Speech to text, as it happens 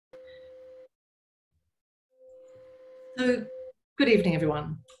So, good evening,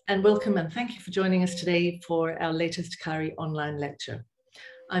 everyone, and welcome and thank you for joining us today for our latest CAARI online lecture.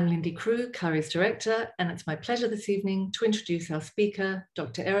 I'm Lindy Crew, CAARI's director, and it's my pleasure this evening to introduce our speaker,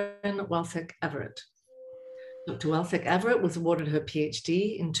 Dr. Erin Walcek Averett. Dr. Walcek Averett was awarded her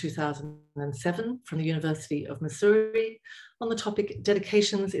PhD in 2007 from the University of Mesaoria on the topic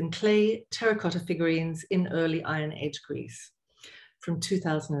Dedications in Clay Terracotta Figurines in Early Iron Age Greece. From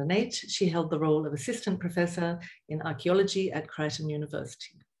 2008, she held the role of assistant professor in archaeology at Crichton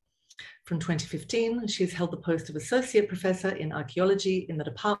University. From 2015, she's held the post of associate professor in archaeology in the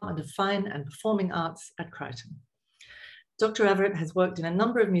Department of Fine and Performing Arts at Crichton. Dr. Averett has worked in a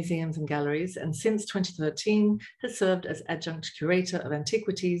number of museums and galleries, and since 2013 has served as adjunct curator of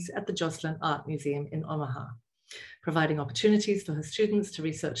antiquities at the Jocelyn Art Museum in Omaha, providing opportunities for her students to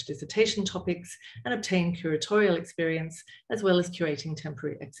research dissertation topics and obtain curatorial experience, as well as curating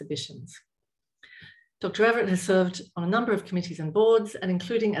temporary exhibitions. Dr. Averett has served on a number of committees and boards, and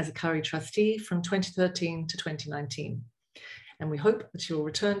including as a CAARI trustee from 2013 to 2019. And we hope that she will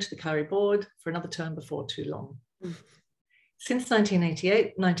return to the CAARI board for another term before too long. Since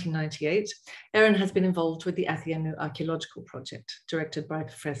 1998, Erin has been involved with the Athienou Archaeological Project, directed by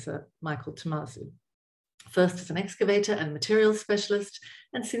Professor Michael Tomasu. First as an excavator and materials specialist,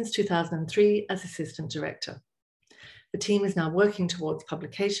 and since 2003 as assistant director. The team is now working towards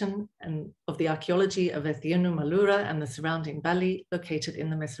publication of the archaeology of Athienou-Malloura and the surrounding valley located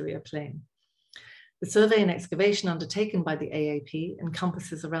in the Mesaoria plain. The survey and excavation undertaken by the AAP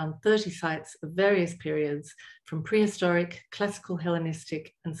encompasses around 30 sites of various periods, from prehistoric, classical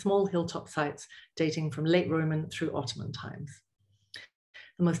Hellenistic, and small hilltop sites dating from late Roman through Ottoman times.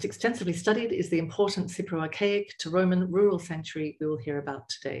 The most extensively studied is the important Cypriot to Roman rural sanctuary we will hear about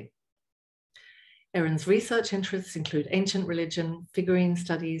today. Erin's research interests include ancient religion, figurine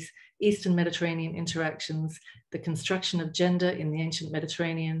studies, Eastern Mediterranean interactions, the construction of gender in the ancient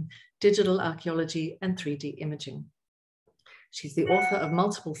Mediterranean, digital archaeology, and 3D imaging. She's the author of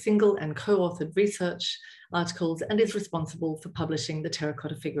multiple single and co-authored research articles and is responsible for publishing the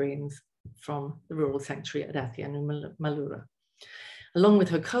terracotta figurines from the rural sanctuary at Athienou-Malloura. Along with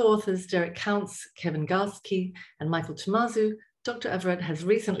her co-authors, Derek Counts, Kevin Garski, and Michael Tomasu, Dr. Averett has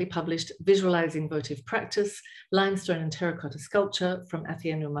recently published Visualizing Votive Practice, Limestone and Terracotta Sculpture from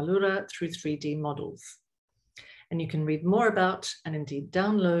Athienou-Malloura through 3D Models. And you can read more about, and indeed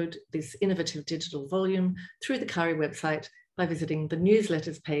download, this innovative digital volume through the CAARI website by visiting the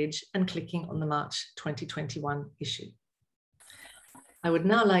newsletters page and clicking on the March 2021 issue. I would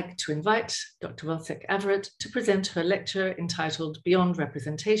now like to invite Dr. Walcek Averett to present her lecture entitled Beyond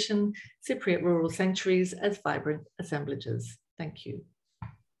Representation, Cypriot Rural Sanctuaries as Vibrant Assemblages. Thank you.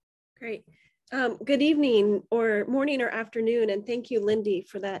 Great. Good evening or morning or afternoon, and thank you, Lindy,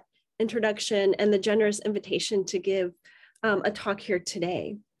 for that introduction and the generous invitation to give a talk here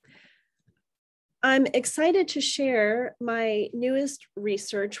today. I'm excited to share my newest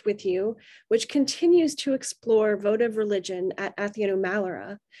research with you, which continues to explore votive religion at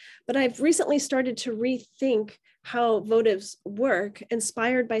Athienou-Malloura, but I've recently started to rethink how votives work,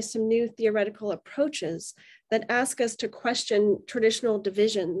 inspired by some new theoretical approaches that ask us to question traditional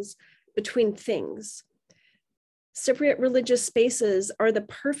divisions between things. Cypriot religious spaces are the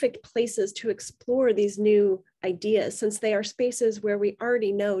perfect places to explore these new ideas, since they are spaces where we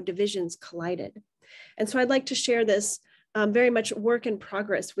already know divisions collided. And so I'd like to share this very much work in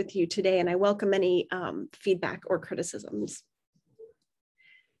progress with you today, and I welcome any feedback or criticisms.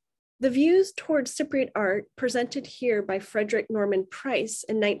 The views towards Cypriot art presented here by Frederick Norman Price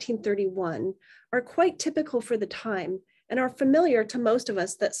in 1931 are quite typical for the time and are familiar to most of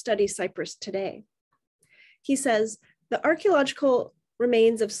us that study Cyprus today. He says, the archaeological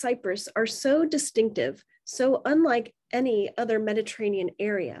remains of Cyprus are so distinctive, so unlike any other Mediterranean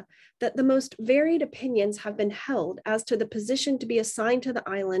area, that the most varied opinions have been held as to the position to be assigned to the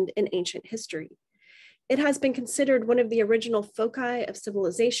island in ancient history. It has been considered one of the original foci of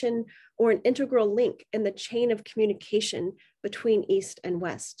civilization or an integral link in the chain of communication between East and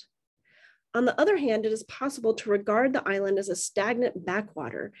West. On the other hand, it is possible to regard the island as a stagnant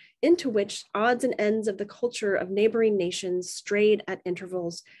backwater into which odds and ends of the culture of neighboring nations strayed at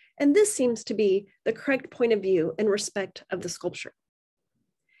intervals, and this seems to be the correct point of view in respect of the sculpture.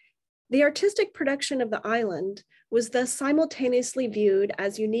 The artistic production of the island was thus simultaneously viewed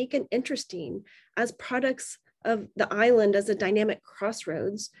as unique and interesting as products of the island as a dynamic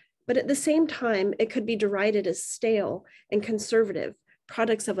crossroads, but at the same time, it could be derided as stale and conservative,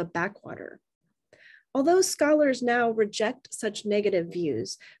 products of a backwater. Although scholars now reject such negative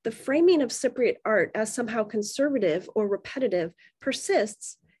views, the framing of Cypriot art as somehow conservative or repetitive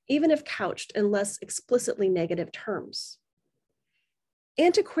persists even if couched in less explicitly negative terms.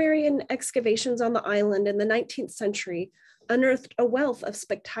 Antiquarian excavations on the island in the 19th century unearthed a wealth of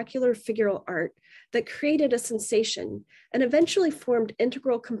spectacular figural art that created a sensation and eventually formed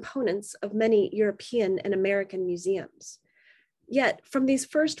integral components of many European and American museums. Yet, from these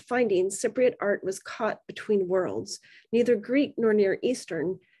first findings, Cypriot art was caught between worlds, neither Greek nor Near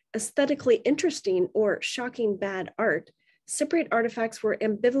Eastern, aesthetically interesting or shocking bad art. Cypriot artifacts were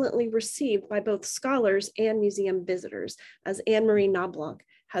ambivalently received by both scholars and museum visitors, as Anne-Marie Knobloch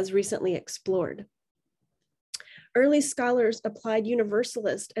has recently explored. Early scholars applied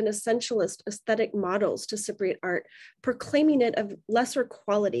universalist and essentialist aesthetic models to Cypriot art, proclaiming it of lesser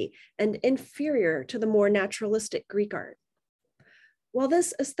quality and inferior to the more naturalistic Greek art. While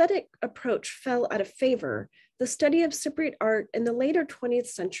this aesthetic approach fell out of favor, the study of Cypriot art in the later 20th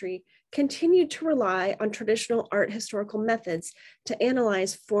century continued to rely on traditional art historical methods to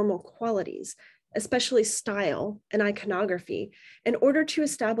analyze formal qualities, especially style and iconography, in order to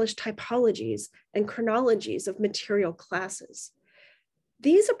establish typologies and chronologies of material classes.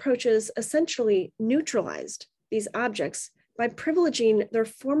 These approaches essentially neutralized these objects by privileging their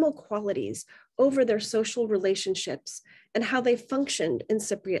formal qualities over their social relationships and how they functioned in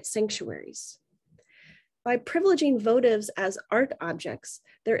Cypriot sanctuaries. By privileging votives as art objects,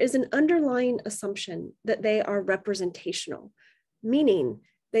 there is an underlying assumption that they are representational, meaning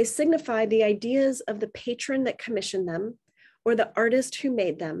they signify the ideas of the patron that commissioned them, or the artist who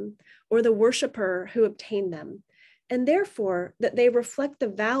made them, or the worshiper who obtained them, and therefore that they reflect the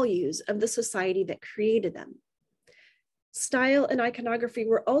values of the society that created them. Style and iconography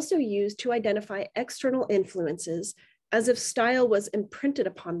were also used to identify external influences, as if style was imprinted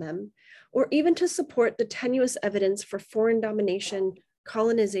upon them, or even to support the tenuous evidence for foreign domination,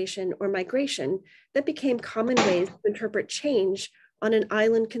 colonization, or migration that became common ways to interpret change on an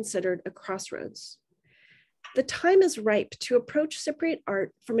island considered a crossroads. The time is ripe to approach Cypriot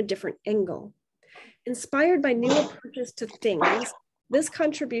art from a different angle. Inspired by new approaches to things, this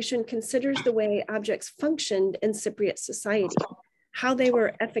contribution considers the way objects functioned in Cypriot society, how they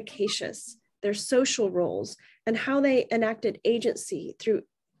were efficacious, their social roles, and how they enacted agency through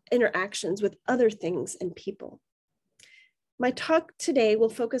interactions with other things and people. My talk today will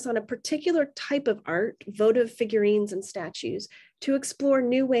focus on a particular type of art, votive figurines and statues, to explore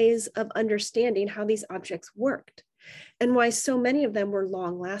new ways of understanding how these objects worked and why so many of them were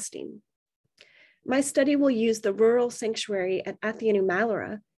long-lasting. My study will use the rural sanctuary at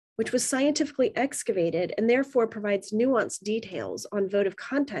Athienou-Malloura, which was scientifically excavated and therefore provides nuanced details on votive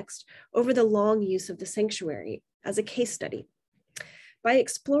context over the long use of the sanctuary as a case study. By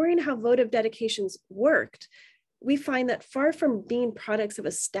exploring how votive dedications worked, we find that far from being products of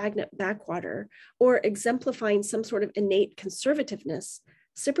a stagnant backwater or exemplifying some sort of innate conservativeness,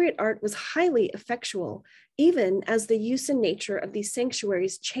 Cypriot art was highly effectual, even as the use and nature of these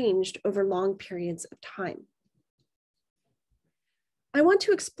sanctuaries changed over long periods of time. I want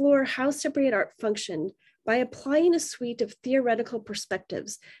to explore how Cypriot art functioned by applying a suite of theoretical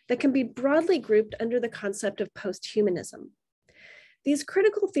perspectives that can be broadly grouped under the concept of post-humanism. These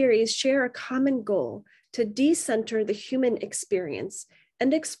critical theories share a common goal to decenter the human experience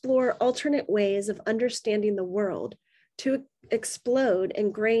and explore alternate ways of understanding the world, to explode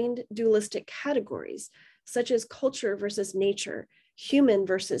ingrained dualistic categories, such as culture versus nature, human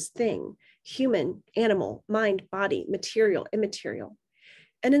versus thing, human, animal, mind, body, material, immaterial,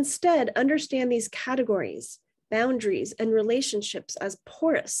 and instead understand these categories, boundaries, and relationships as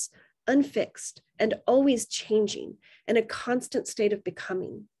porous, unfixed, and always changing in a constant state of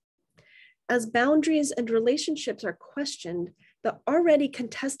becoming. As boundaries and relationships are questioned, the already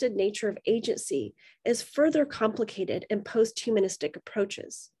contested nature of agency is further complicated in post-humanistic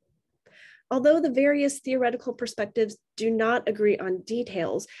approaches. Although the various theoretical perspectives do not agree on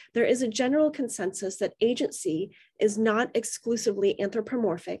details, there is a general consensus that agency is not exclusively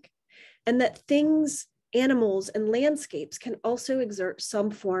anthropomorphic, and that things, animals, and landscapes can also exert some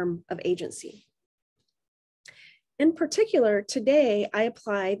form of agency. In particular, today, I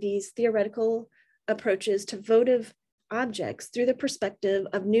apply these theoretical approaches to votive objects through the perspective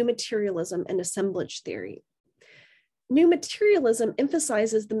of new materialism and assemblage theory. New materialism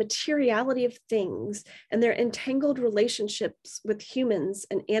emphasizes the materiality of things and their entangled relationships with humans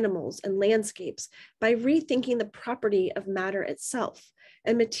and animals and landscapes by rethinking the property of matter itself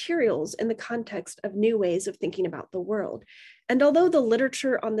and materials in the context of new ways of thinking about the world. And although the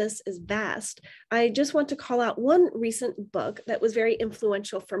literature on this is vast, I just want to call out one recent book that was very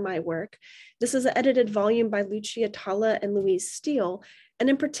influential for my work. This is an edited volume by Lucia Talla and Louise Steele, And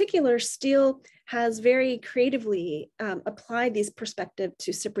in particular, Steele has very creatively applied these perspectives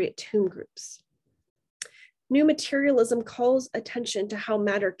to Cypriot tomb groups. New materialism calls attention to how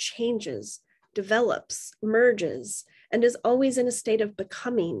matter changes, develops, merges, and is always in a state of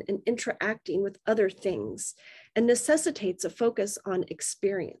becoming and interacting with other things, and necessitates a focus on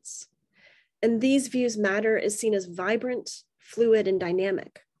experience. In these views, matter is seen as vibrant, fluid, and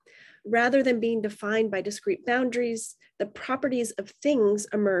dynamic. Rather than being defined by discrete boundaries, the properties of things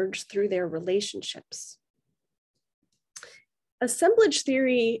emerge through their relationships. Assemblage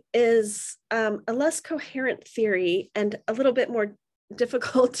theory is a less coherent theory and a little bit more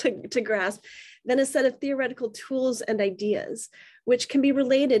difficult to grasp than a set of theoretical tools and ideas, which can be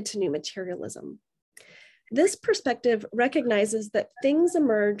related to new materialism. This perspective recognizes that things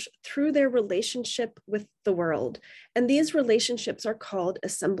emerge through their relationship with the world, and these relationships are called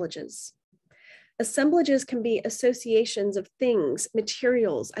assemblages. Assemblages can be associations of things,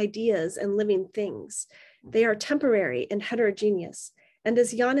 materials, ideas, and living things. They are temporary and heterogeneous, and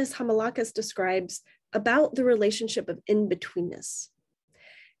as Yanis Hamalakis describes, about the relationship of in-betweenness.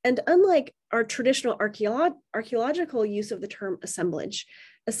 And unlike our traditional archaeological use of the term assemblage,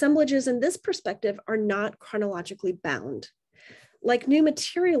 assemblages in this perspective are not chronologically bound. Like new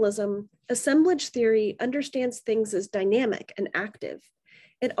materialism, assemblage theory understands things as dynamic and active.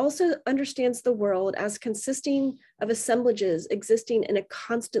 It also understands the world as consisting of assemblages existing in a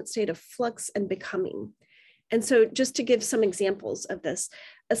constant state of flux and becoming. And so just to give some examples of this,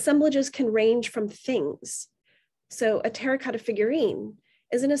 assemblages can range from things. So a terracotta figurine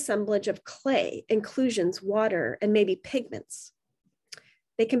is an assemblage of clay, inclusions, water, and maybe pigments.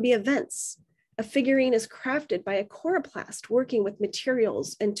 They can be events. A figurine is crafted by a coroplast working with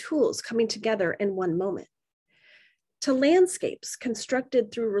materials and tools coming together in one moment. To landscapes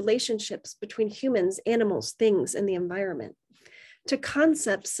constructed through relationships between humans, animals, things, and the environment. To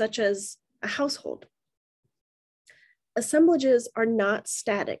concepts such as a household. Assemblages are not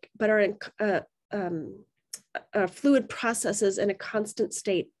static, but are in fluid processes in a constant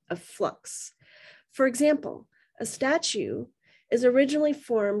state of flux. For example, a statue is originally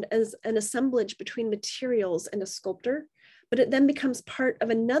formed as an assemblage between materials and a sculptor, but it then becomes part of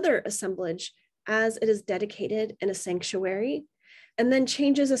another assemblage as it is dedicated in a sanctuary, and then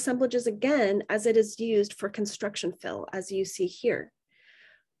changes assemblages again as it is used for construction fill, as you see here.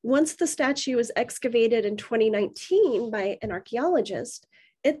 Once the statue is excavated in 2019 by an archaeologist,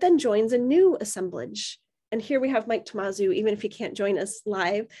 it then joins a new assemblage. And here we have Mike Tomazu, even if he can't join us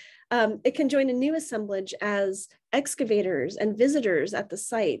live. It can join a new assemblage as excavators and visitors at the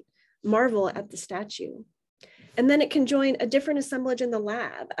site marvel at the statue. And then it can join a different assemblage in the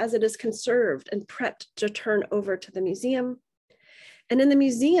lab as it is conserved and prepped to turn over to the museum. And in the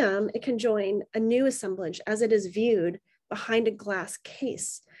museum, it can join a new assemblage as it is viewed behind a glass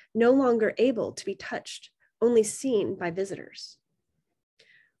case, no longer able to be touched, only seen by visitors.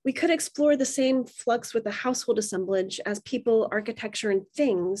 We could explore the same flux with the household assemblage as people, architecture, and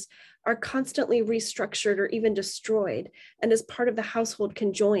things are constantly restructured or even destroyed, and as part of the household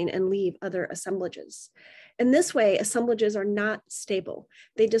can join and leave other assemblages. In this way, assemblages are not stable.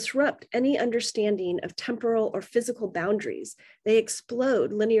 They disrupt any understanding of temporal or physical boundaries. They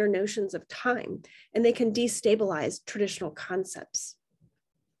explode linear notions of time, and they can destabilize traditional concepts.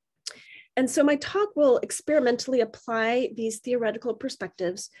 And so my talk will experimentally apply these theoretical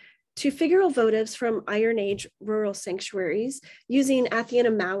perspectives to figural votives from Iron Age rural sanctuaries using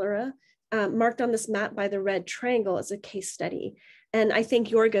Athienou-Malloura, marked on this map by the red triangle as a case study. And I thank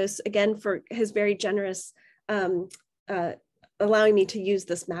Yorgos again for his very generous allowing me to use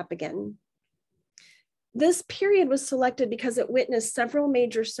this map again. This period was selected because it witnessed several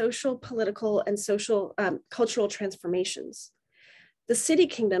major social, political, and social cultural transformations. The city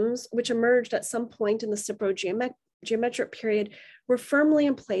kingdoms, which emerged at some point in the Cypro-geometric period, were firmly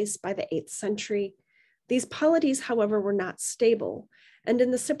in place by the 8th century. These polities, however, were not stable, and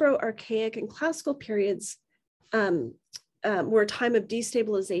in the Cypro-archaic and classical periods were a time of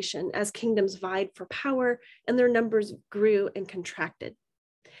destabilization as kingdoms vied for power and their numbers grew and contracted.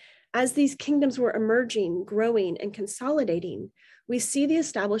 As these kingdoms were emerging, growing, and consolidating, we see the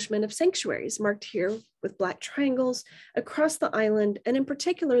establishment of sanctuaries, marked here with black triangles, across the island, and in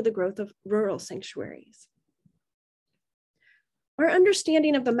particular, the growth of rural sanctuaries. Our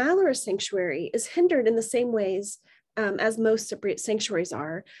understanding of the Malloura sanctuary is hindered in the same ways as most Cypriot sanctuaries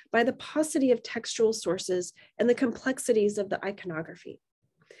are, by the paucity of textual sources and the complexities of the iconography.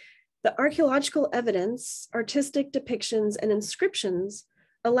 The archaeological evidence, artistic depictions, and inscriptions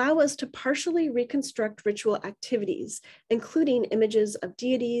allow us to partially reconstruct ritual activities, including images of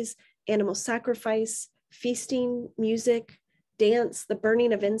deities, animal sacrifice, feasting, music, dance, the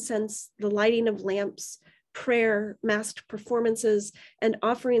burning of incense, the lighting of lamps, prayer, masked performances, and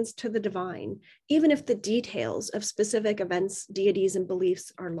offerings to the divine, even if the details of specific events, deities, and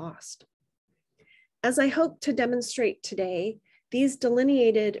beliefs are lost. As I hope to demonstrate today, these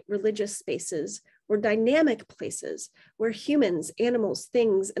delineated religious spaces were dynamic places where humans, animals,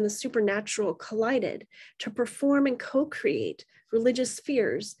 things, and the supernatural collided to perform and co-create religious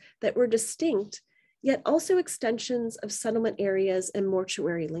spheres that were distinct, yet also extensions of settlement areas and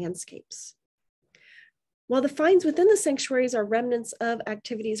mortuary landscapes. While the finds within the sanctuaries are remnants of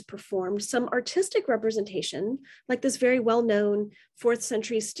activities performed, some artistic representation, like this very well-known 4th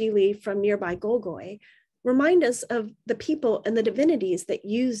century stele from nearby Golgoi, remind us of the people and the divinities that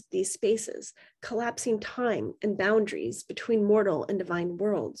used these spaces, collapsing time and boundaries between mortal and divine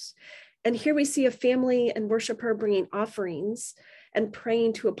worlds. And here we see a family and worshiper bringing offerings and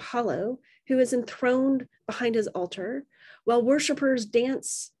praying to Apollo, who is enthroned behind his altar, while worshipers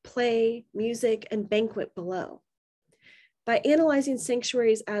dance, play, music, and banquet below. By analyzing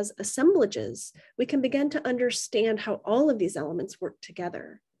sanctuaries as assemblages, we can begin to understand how all of these elements work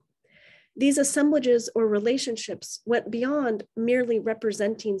together. These assemblages or relationships went beyond merely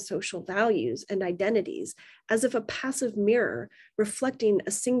representing social values and identities as if a passive mirror reflecting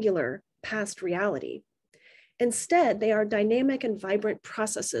a singular past reality. Instead, they are dynamic and vibrant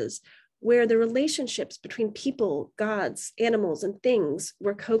processes where the relationships between people, gods, animals, and things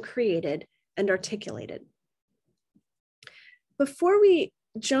were co-created and articulated. Before we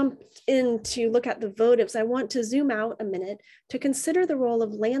jump in to look at the votives, I want to zoom out a minute to consider the role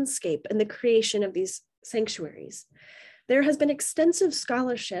of landscape in the creation of these sanctuaries. There has been extensive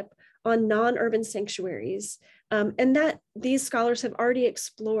scholarship on non-urban sanctuaries, and that these scholars have already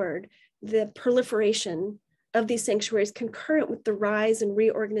explored the proliferation of these sanctuaries concurrent with the rise and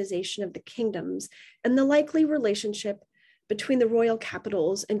reorganization of the kingdoms and the likely relationship between the royal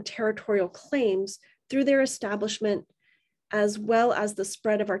capitals and territorial claims through their establishment, as well as the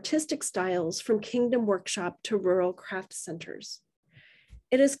spread of artistic styles from kingdom workshop to rural craft centers.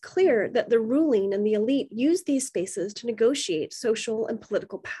 It is clear that the ruling and the elite used these spaces to negotiate social and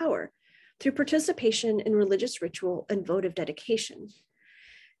political power through participation in religious ritual and votive dedication.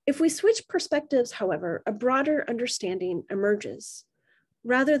 If we switch perspectives, however, a broader understanding emerges.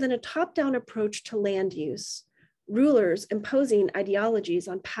 Rather than a top-down approach to land use, rulers imposing ideologies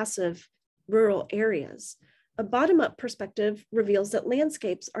on passive rural areas, a bottom-up perspective reveals that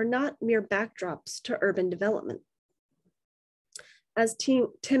landscapes are not mere backdrops to urban development. As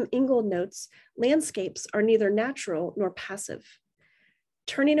Tim Ingold notes, landscapes are neither natural nor passive.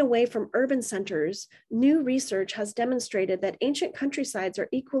 Turning away from urban centers, new research has demonstrated that ancient countrysides are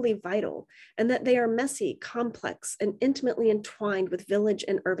equally vital and that they are messy, complex, and intimately entwined with village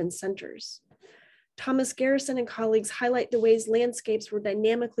and urban centers. Thomas Garrison and colleagues highlight the ways landscapes were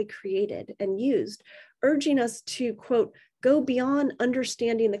dynamically created and used, urging us to, quote, go beyond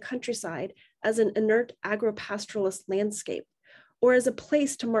understanding the countryside as an inert agropastoralist landscape, or as a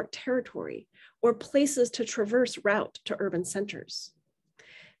place to mark territory, or places to traverse route to urban centers.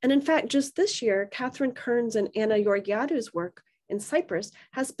 And in fact, just this year, Catherine Kearns and Anna Georgiadou's work in Cyprus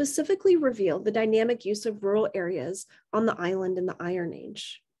has specifically revealed the dynamic use of rural areas on the island in the Iron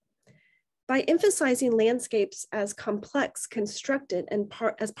Age. By emphasizing landscapes as complex, constructed, and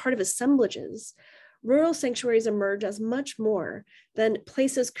as part of assemblages, rural sanctuaries emerge as much more than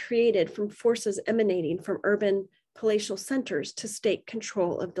places created from forces emanating from urban palatial centers to state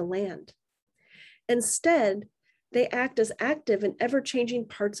control of the land. Instead, they act as active and ever-changing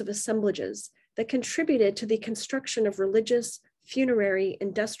parts of assemblages that contributed to the construction of religious, funerary,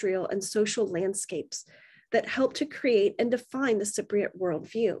 industrial, and social landscapes that helped to create and define the Cypriot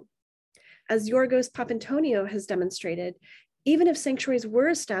worldview. As Yorgos Papantonio has demonstrated, even if sanctuaries were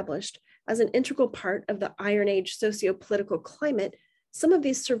established as an integral part of the Iron Age socio-political climate, some of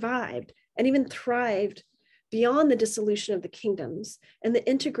these survived and even thrived beyond the dissolution of the kingdoms and the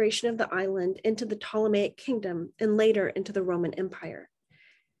integration of the island into the Ptolemaic kingdom and later into the Roman Empire.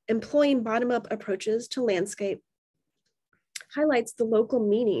 Employing bottom-up approaches to landscape highlights the local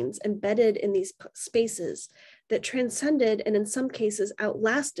meanings embedded in these spaces that transcended and in some cases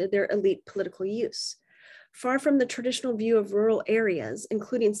outlasted their elite political use. Far from the traditional view of rural areas,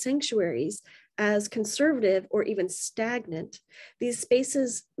 including sanctuaries, as conservative or even stagnant, these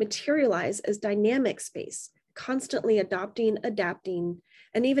spaces materialize as dynamic space, constantly adopting, adapting,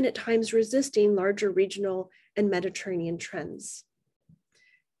 and even at times resisting larger regional and Mediterranean trends.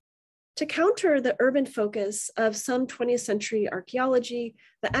 To counter the urban focus of some 20th century archaeology,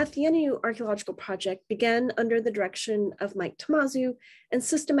 The Athienou archaeological project began under the direction of Mike Tomazu, and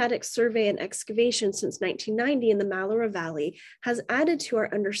systematic survey and excavation since 1990 in the Malloura Valley has added to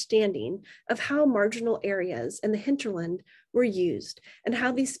our understanding of how marginal areas in the hinterland were used and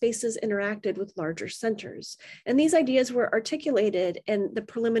how these spaces interacted with larger centers. And these ideas were articulated in the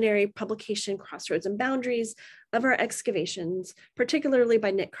preliminary publication Crossroads and Boundaries of our excavations, particularly by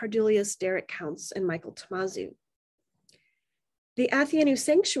Nick Cardulius, Derek Counts, and Michael Tomazu. The Athienou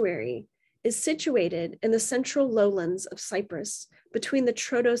Sanctuary is situated in the central lowlands of Cyprus between the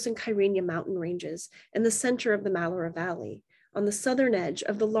Troodos and Kyrenia mountain ranges in the center of the Malloura Valley on the southern edge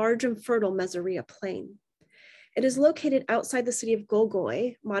of the large and fertile Mesaoria plain. It is located outside the city of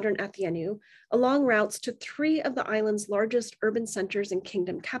Golgoi, modern Athienou, along routes to 3 of the island's largest urban centers and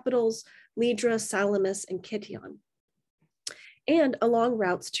kingdom capitals, Lydra, Salamis, and Kition, and along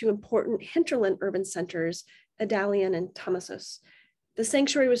routes to important hinterland urban centers, Adalion and Tamassos. The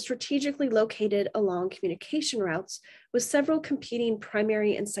sanctuary was strategically located along communication routes with several competing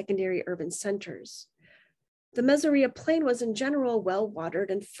primary and secondary urban centers. The Mesaoria plain was in general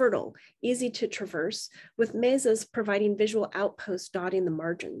well-watered and fertile, easy to traverse, with mesas providing visual outposts dotting the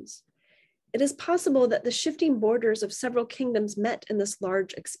margins. It is possible that the shifting borders of several kingdoms met in this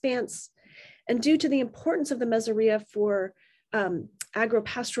large expanse, and due to the importance of the Mesaoria for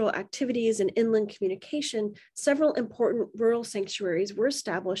agropastoral activities and inland communication, several important rural sanctuaries were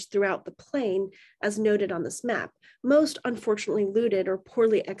established throughout the plain, as noted on this map, most unfortunately looted or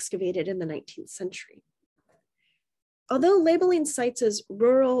poorly excavated in the 19th century. Although labeling sites as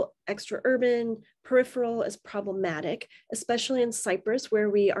rural, extra-urban, peripheral is problematic, especially in Cyprus, where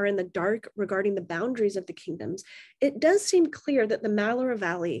we are in the dark regarding the boundaries of the kingdoms, it does seem clear that the Malloura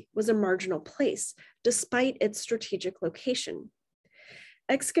Valley was a marginal place, despite its strategic location.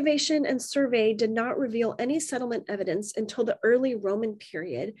 Excavation and survey did not reveal any settlement evidence until the early Roman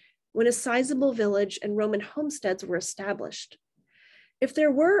period, when a sizable village and Roman homesteads were established. If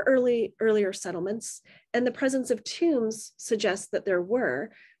there were earlier settlements, and the presence of tombs suggests that there were,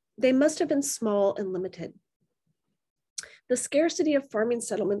 they must have been small and limited. The scarcity of farming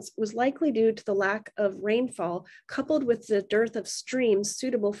settlements was likely due to the lack of rainfall, coupled with the dearth of streams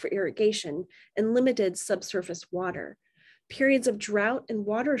suitable for irrigation and limited subsurface water. Periods of drought and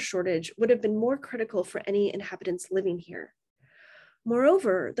water shortage would have been more critical for any inhabitants living here.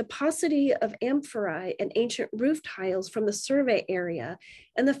 Moreover, the paucity of amphorae and ancient roof tiles from the survey area,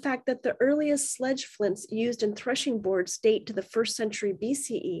 and the fact that the earliest sledge flints used in threshing boards date to the 1st century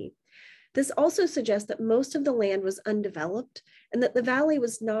BCE, this also suggests that most of the land was undeveloped and that the valley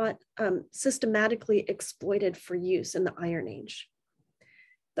was not systematically exploited for use in the Iron Age.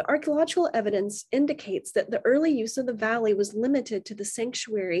 The archaeological evidence indicates that the early use of the valley was limited to the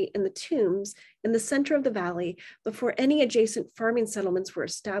sanctuary and the tombs in the center of the valley before any adjacent farming settlements were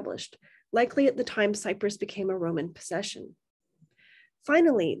established, likely at the time Cyprus became a Roman possession.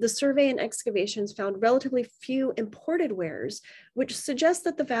 Finally, the survey and excavations found relatively few imported wares, which suggests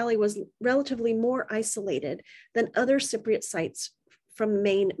that the valley was relatively more isolated than other Cypriot sites from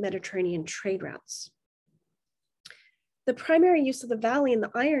main Mediterranean trade routes. The primary use of the valley in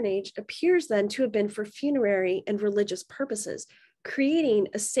the Iron Age appears then to have been for funerary and religious purposes, creating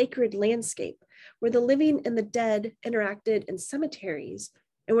a sacred landscape where the living and the dead interacted in cemeteries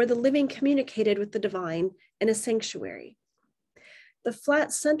and where the living communicated with the divine in a sanctuary. The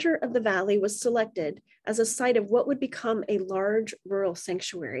flat center of the valley was selected as a site of what would become a large rural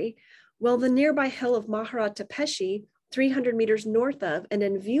sanctuary, while the nearby hill of Maharat Tepeshi, 300 meters north of and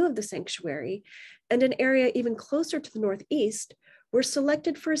in view of the sanctuary, and an area even closer to the northeast, were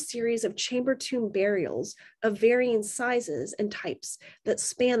selected for a series of chamber tomb burials of varying sizes and types that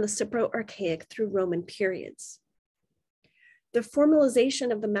span the Cypro-Archaic through Roman periods. The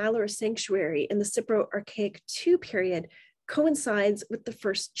formalization of the Malloura sanctuary in the Cypro-Archaic II period coincides with the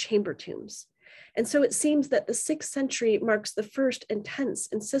first chamber tombs. And so it seems that the 6th century marks the first intense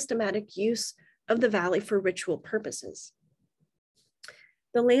and systematic use of the valley for ritual purposes.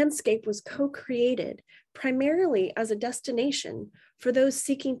 The landscape was co-created primarily as a destination for those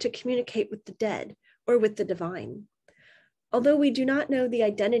seeking to communicate with the dead or with the divine. Although we do not know the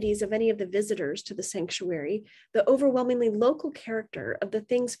identities of any of the visitors to the sanctuary, the overwhelmingly local character of the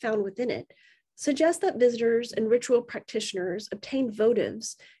things found within it suggests that visitors and ritual practitioners obtained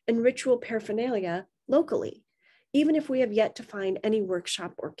votives and ritual paraphernalia locally, even if we have yet to find any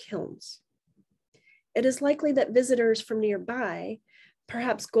workshop or kilns. It is likely that visitors from nearby,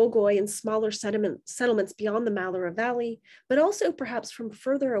 perhaps Golgoi and smaller settlements beyond the Malloura Valley, but also perhaps from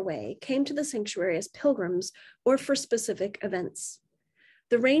further away, came to the sanctuary as pilgrims or for specific events.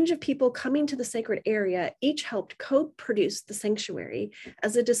 The range of people coming to the sacred area each helped co-produce the sanctuary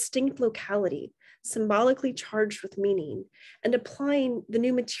as a distinct locality, symbolically charged with meaning, and applying the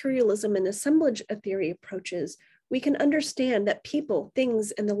new materialism and assemblage theory approaches, we can understand that people,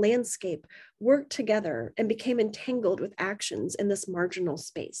 things, and the landscape worked together and became entangled with actions in this marginal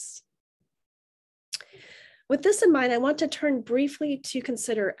space. With this in mind, I want to turn briefly to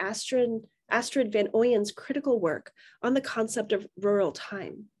consider Astrid van Ooyen's critical work on the concept of rural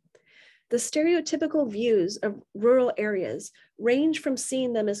time. The stereotypical views of rural areas range from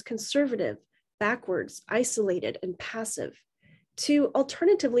seeing them as conservative, backwards, isolated, and passive, to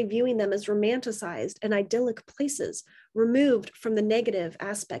alternatively viewing them as romanticized and idyllic places removed from the negative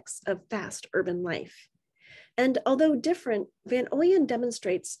aspects of fast urban life. And although different, van Ooyen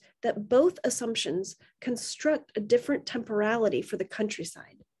demonstrates that both assumptions construct a different temporality for the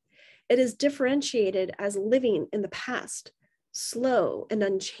countryside. It is differentiated as living in the past, slow and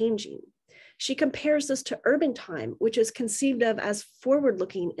unchanging. She compares this to urban time, which is conceived of as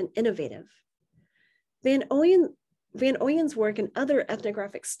forward-looking and innovative. Van Ooyen's work and other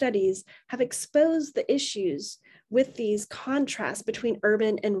ethnographic studies have exposed the issues with these contrasts between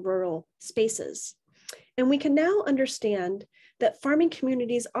urban and rural spaces. And we can now understand that farming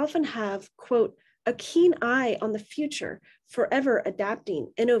communities often have, quote, a keen eye on the future, forever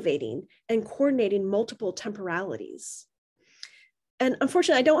adapting, innovating, and coordinating multiple temporalities. And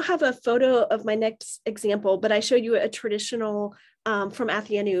unfortunately, I don't have a photo of my next example, but I showed you a traditional from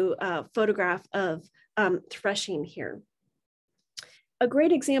Athienou photograph of threshing here. A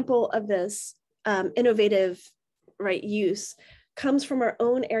great example of this innovative use comes from our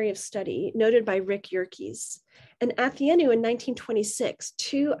own area of study, noted by Rick Yerkes. In Athienou in 1926,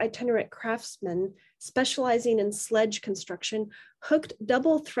 two itinerant craftsmen specializing in sledge construction hooked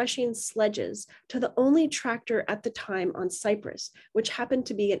double threshing sledges to the only tractor at the time on Cyprus, which happened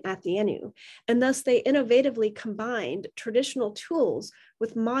to be in Athienou. And thus they innovatively combined traditional tools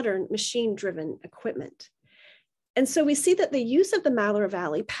with modern machine-driven equipment. And so we see that the use of the Malloura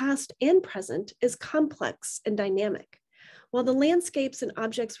Valley, past and present, is complex and dynamic. While the landscapes and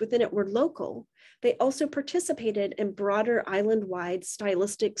objects within it were local, they also participated in broader island-wide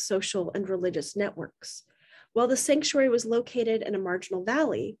stylistic, social, and religious networks. While the sanctuary was located in a marginal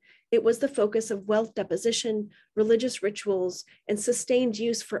valley, it was the focus of wealth deposition, religious rituals, and sustained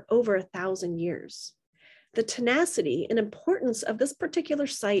use for over 1,000 years. The tenacity and importance of this particular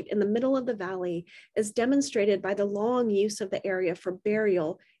site in the middle of the valley is demonstrated by the long use of the area for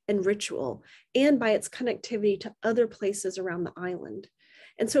burial and ritual, and by its connectivity to other places around the island.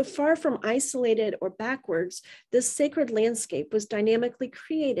 And so far from isolated or backwards, this sacred landscape was dynamically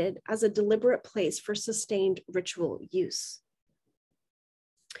created as a deliberate place for sustained ritual use.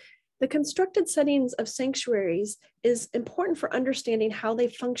 The constructed settings of sanctuaries is important for understanding how they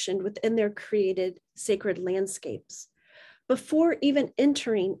functioned within their created sacred landscapes. Before even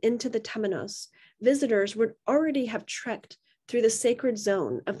entering into the temenos, visitors would already have trekked through the sacred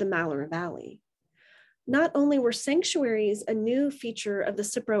zone of the Malloura Valley. Not only were sanctuaries a new feature of the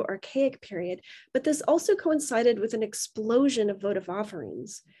Cypro-Archaic period, but this also coincided with an explosion of votive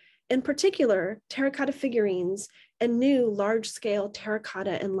offerings. In particular, terracotta figurines and new large-scale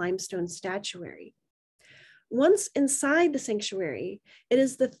terracotta and limestone statuary. Once inside the sanctuary, it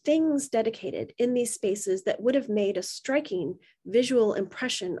is the things dedicated in these spaces that would have made a striking visual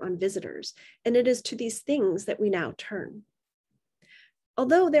impression on visitors, and it is to these things that we now turn.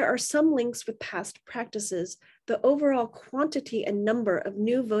 Although there are some links with past practices, the overall quantity and number of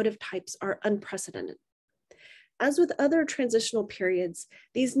new votive types are unprecedented. As with other transitional periods,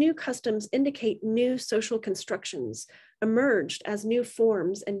 these new customs indicate new social constructions emerged as new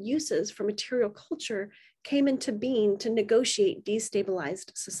forms and uses for material culture came into being to negotiate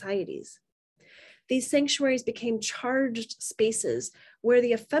destabilized societies. These sanctuaries became charged spaces where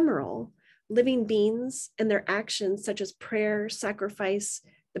the ephemeral, living beings and their actions such as prayer, sacrifice,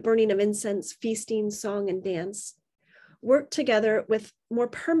 the burning of incense, feasting, song, and dance, work together with more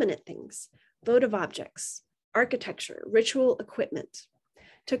permanent things, votive objects, architecture, ritual equipment,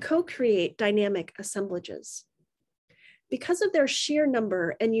 to co-create dynamic assemblages. Because of their sheer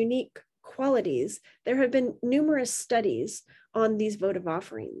number and unique qualities, there have been numerous studies on these votive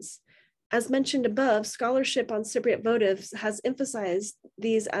offerings. As mentioned above, scholarship on Cypriot votives has emphasized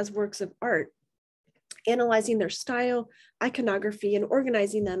these as works of art, analyzing their style, iconography, and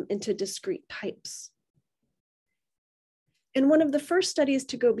organizing them into discrete types. In one of the first studies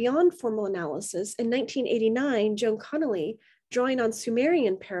to go beyond formal analysis, in 1989, Joan Connolly, drawing on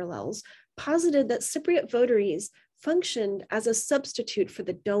Sumerian parallels, posited that Cypriot votaries functioned as a substitute for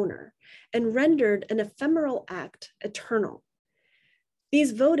the donor and rendered an ephemeral act eternal.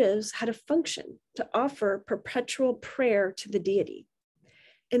 These votives had a function to offer perpetual prayer to the deity.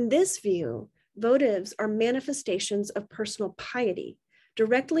 In this view, votives are manifestations of personal piety,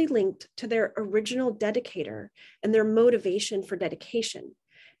 directly linked to their original dedicator and their motivation for dedication.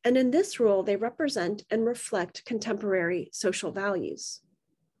 And in this role, they represent and reflect contemporary social values.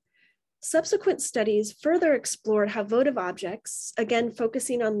 Subsequent studies further explored how votive objects, again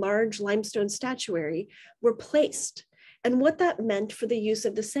focusing on large limestone statuary, were placed and what that meant for the use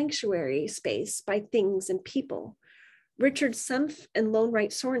of the sanctuary space by things and people. Richard Senf and Lone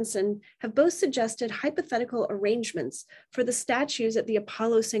Wright Sorensen have both suggested hypothetical arrangements for the statues at the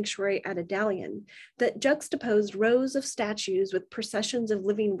Apollo sanctuary at Idalion that juxtaposed rows of statues with processions of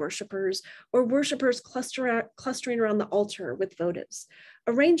living worshipers or worshipers clustering around the altar with votives,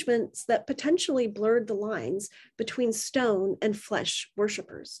 arrangements that potentially blurred the lines between stone and flesh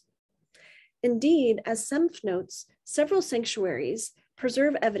worshipers. Indeed, as Senf notes, several sanctuaries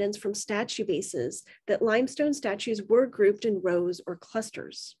preserve evidence from statue bases that limestone statues were grouped in rows or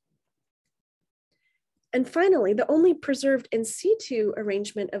clusters. And finally, the only preserved in situ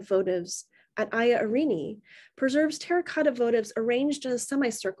arrangement of votives at Hagia Erini preserves terracotta votives arranged in a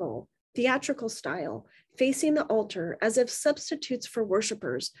semicircle, theatrical style, facing the altar as if substitutes for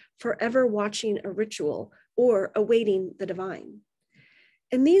worshipers forever watching a ritual or awaiting the divine.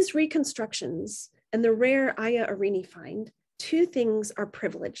 In these reconstructions and the rare Hagia Erini find, two things are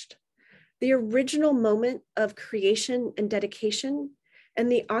privileged: the original moment of creation and dedication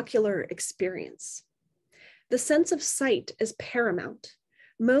and the ocular experience. The sense of sight is paramount.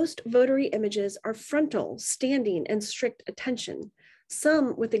 Most votary images are frontal, standing, and strict attention,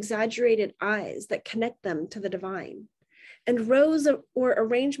 some with exaggerated eyes that connect them to the divine. And rows of, or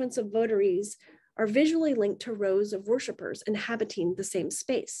arrangements of votaries are visually linked to rows of worshipers inhabiting the same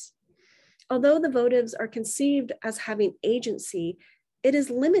space. Although the votives are conceived as having agency, it is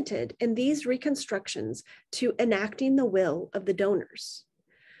limited in these reconstructions to enacting the will of the donors.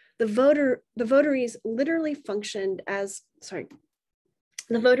 The votaries literally functioned as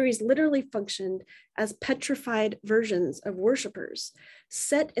petrified versions of worshipers,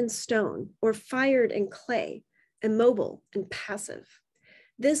 set in stone or fired in clay, immobile and passive.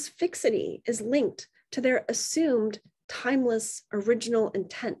 This fixity is linked to their assumed timeless original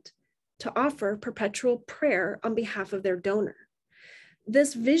intent to offer perpetual prayer on behalf of their donor.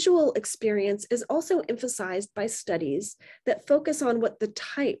 This visual experience is also emphasized by studies that focus on what the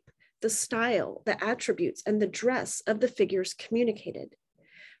type, the style, the attributes, and the dress of the figures communicated.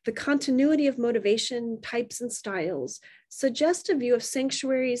 The continuity of motivation, types, and styles suggest a view of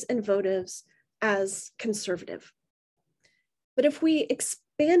sanctuaries and votives as conservative. But if we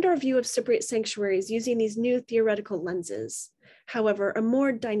expand our view of Cypriot sanctuaries using these new theoretical lenses, however, a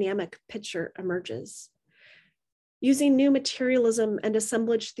more dynamic picture emerges. Using new materialism and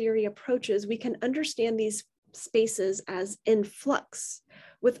assemblage theory approaches, we can understand these spaces as in flux,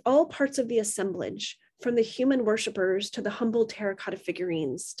 with all parts of the assemblage, from the human worshipers to the humble terracotta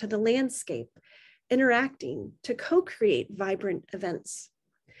figurines, to the landscape, interacting to co-create vibrant events.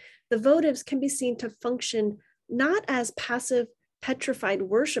 The votives can be seen to function not as passive, petrified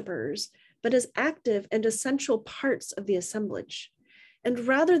worshipers, but as active and essential parts of the assemblage. And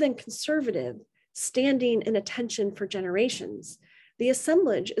rather than conservative, standing in attention for generations, the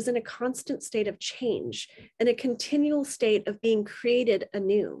assemblage is in a constant state of change and a continual state of being created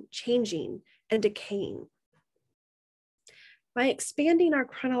anew, changing and decaying. By expanding our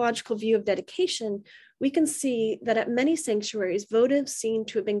chronological view of dedication, we can see that at many sanctuaries, votives seem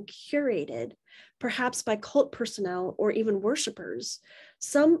to have been curated, perhaps by cult personnel or even worshipers.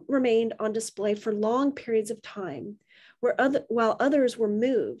 Some remained on display for long periods of time, while others were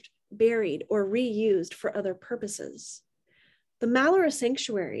moved, buried, or reused for other purposes. The Malloura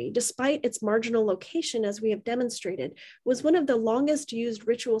sanctuary, despite its marginal location, as we have demonstrated, was one of the longest used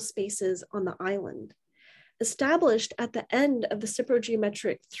ritual spaces on the island. Established at the end of the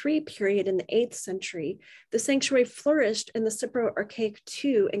Cypro-geometric III period in the 8th century, the sanctuary flourished in the Cypro-archaic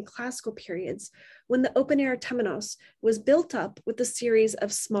II and classical periods when the open-air temenos was built up with a series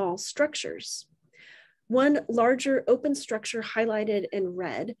of small structures. One larger open structure highlighted in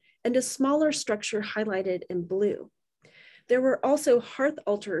red and a smaller structure highlighted in blue. There were also hearth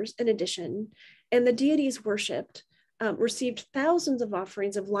altars in addition, and the deities worshipped received thousands of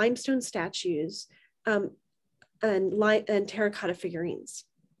offerings of limestone statues and terracotta figurines.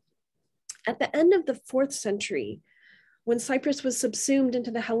 At the end of the 4th century, when Cyprus was subsumed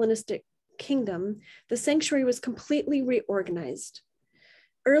into the Hellenistic kingdom, the sanctuary was completely reorganized.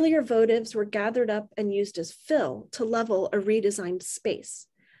 Earlier votives were gathered up and used as fill to level a redesigned space.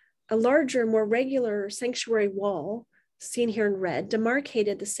 A larger, more regular sanctuary wall seen here in red,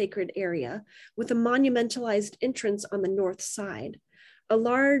 demarcated the sacred area with a monumentalized entrance on the north side. A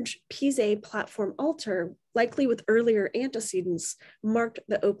large Pise platform altar, likely with earlier antecedents, marked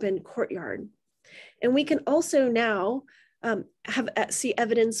the open courtyard. And we can also now see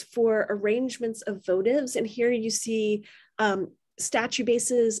evidence for arrangements of votives. And here you see statue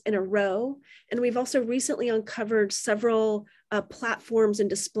bases in a row. And we've also recently uncovered several platforms and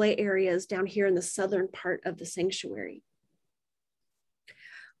display areas down here in the southern part of the sanctuary.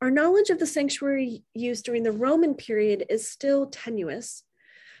 Our knowledge of the sanctuary use during the Roman period is still tenuous,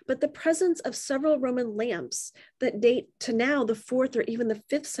 but the presence of several Roman lamps that date to now the 4th or even the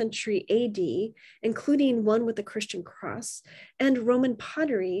 5th century AD, including one with a Christian cross, and Roman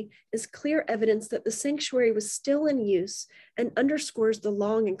pottery is clear evidence that the sanctuary was still in use and underscores the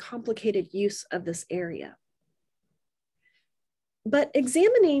long and complicated use of this area. But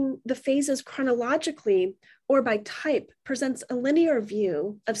examining the phases chronologically or by type presents a linear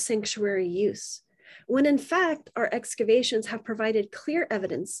view of sanctuary use, when in fact our excavations have provided clear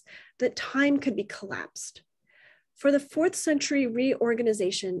evidence that time could be collapsed. For the 4th century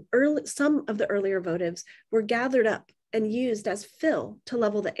reorganization, some of the earlier votives were gathered up and used as fill to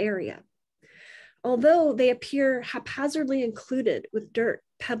level the area. Although they appear haphazardly included with dirt,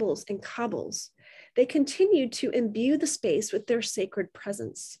 pebbles, and cobbles, they continued to imbue the space with their sacred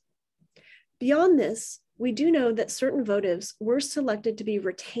presence. Beyond this, we do know that certain votives were selected to be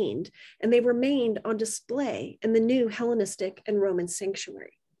retained, and they remained on display in the new Hellenistic and Roman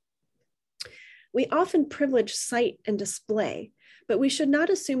sanctuary. We often privilege sight and display, but we should not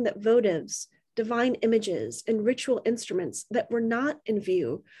assume that votives, divine images, and ritual instruments that were not in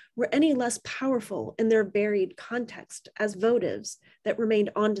view were any less powerful in their varied context as votives that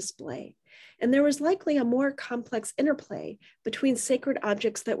remained on display. And there was likely a more complex interplay between sacred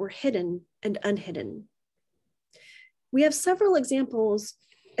objects that were hidden and unhidden. We have several examples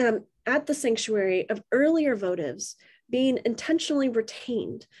at the sanctuary of earlier votives being intentionally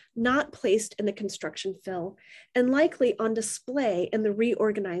retained, not placed in the construction fill, and likely on display in the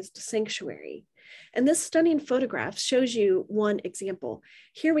reorganized sanctuary. And this stunning photograph shows you one example.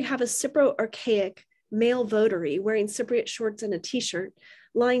 Here we have a Cypro-archaic male votary wearing Cypriot shorts and a t-shirt,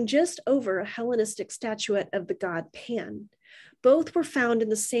 lying just over a Hellenistic statuette of the god Pan. Both were found in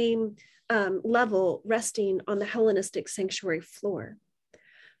the same level, resting on the Hellenistic sanctuary floor.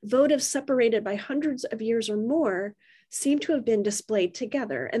 Votives separated by hundreds of years or more seem to have been displayed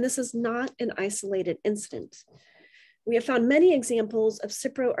together, and this is not an isolated incident. We have found many examples of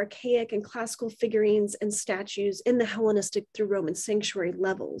Cypro-archaic and classical figurines and statues in the Hellenistic through Roman sanctuary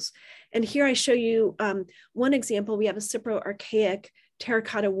levels. And here I show you one example. We have a Cypro-archaic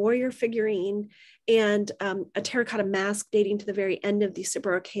terracotta warrior figurine and a terracotta mask dating to the very end of the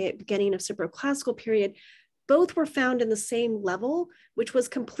Cypro-archaic, beginning of Cypro-classical period. Both were found in the same level, which was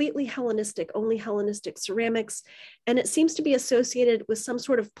completely Hellenistic, only Hellenistic ceramics. And it seems to be associated with some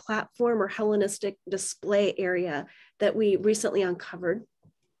sort of platform or Hellenistic display area that we recently uncovered.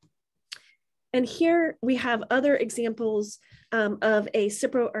 And here we have other examples of a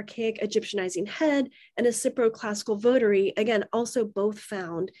Cypro-archaic Egyptianizing head and a Cypro-classical votary, again, also both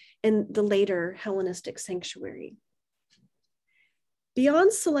found in the later Hellenistic sanctuary.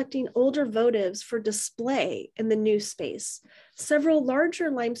 Beyond selecting older votives for display in the new space, several larger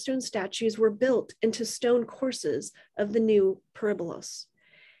limestone statues were built into stone courses of the new peribolos.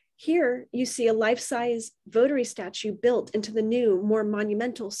 Here you see a life-size votary statue built into the new, more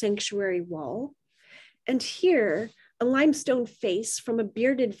monumental sanctuary wall. And here, a limestone face from a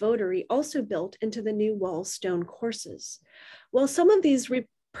bearded votary also built into the new wall stone courses. While some of these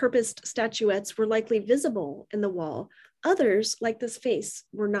repurposed statuettes were likely visible in the wall, others, like this face,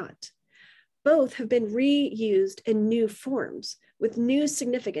 were not. Both have been reused in new forms with new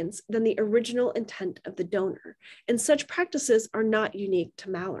significance than the original intent of the donor, and such practices are not unique to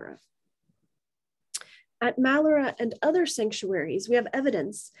Malloura. At Malloura and other sanctuaries, we have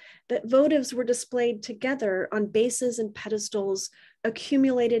evidence that votives were displayed together on bases and pedestals,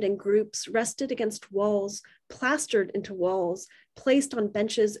 accumulated in groups, rested against walls, plastered into walls, placed on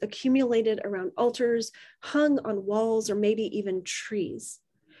benches, accumulated around altars, hung on walls, or maybe even trees.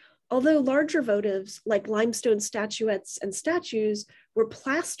 Although larger votives, like limestone statuettes and statues, were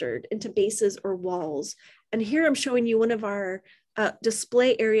plastered into bases or walls. And here I'm showing you one of our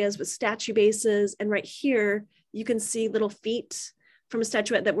display areas with statue bases. And right here, you can see little feet from a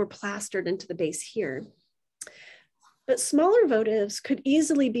statuette that were plastered into the base here. But smaller votives could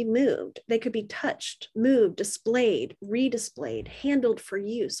easily be moved. They could be touched, moved, displayed, redisplayed, handled for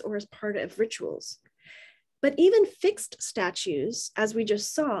use or as part of rituals. But even fixed statues, as we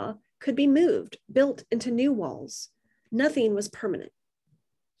just saw, could be moved, built into new walls. Nothing was permanent.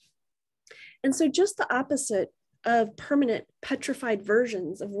 And so just the opposite of permanent, petrified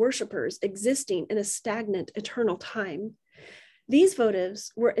versions of worshipers existing in a stagnant, eternal time, these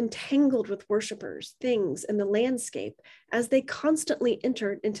votives were entangled with worshipers, things, and the landscape as they constantly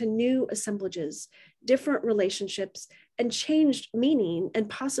entered into new assemblages, different relationships, and changed meaning and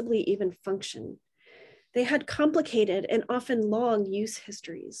possibly even function. They had complicated and often long use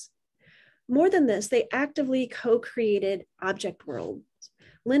histories. More than this, they actively co-created object worlds.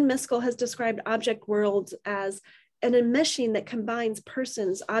 Lynn Miskell has described object worlds as an enmeshing that combines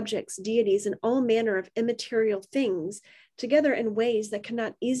persons, objects, deities, and all manner of immaterial things together in ways that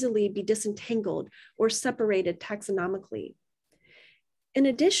cannot easily be disentangled or separated taxonomically. In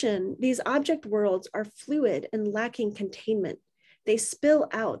addition, these object worlds are fluid and lacking containment. They spill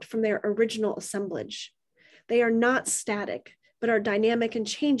out from their original assemblage. They are not static, but are dynamic and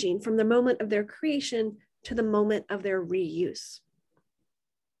changing from the moment of their creation to the moment of their reuse.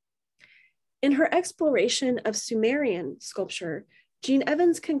 In her exploration of Sumerian sculpture, Jean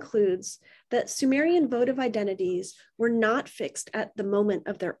Evans concludes that Sumerian votive identities were not fixed at the moment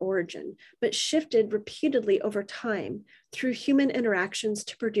of their origin, but shifted repeatedly over time through human interactions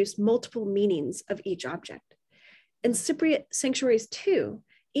to produce multiple meanings of each object. In Cypriot sanctuaries too,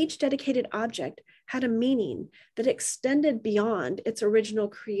 each dedicated object had a meaning that extended beyond its original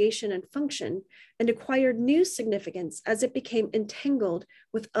creation and function and acquired new significance as it became entangled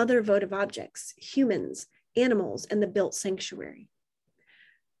with other votive objects, humans, animals, and the built sanctuary.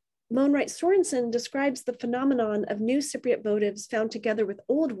 Lone Wright Sorensen describes the phenomenon of new Cypriot votives found together with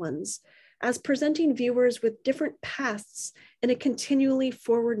old ones as presenting viewers with different pasts in a continually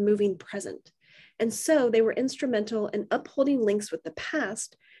forward-moving present. And so they were instrumental in upholding links with the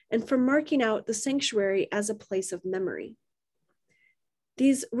past and for marking out the sanctuary as a place of memory.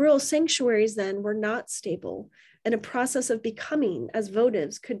 These rural sanctuaries then were not stable in a process of becoming as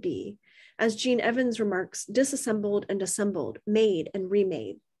votives could be, as Jean Evans remarks, disassembled and assembled, made and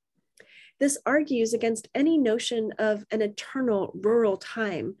remade. This argues against any notion of an eternal rural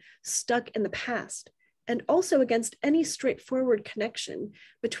time stuck in the past, and also against any straightforward connection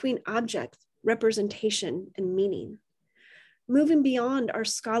between object, representation, and meaning. Moving beyond our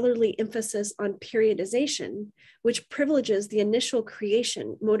scholarly emphasis on periodization, which privileges the initial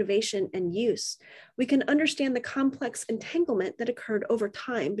creation, motivation, and use, we can understand the complex entanglement that occurred over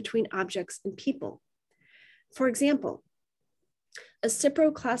time between objects and people. For example, a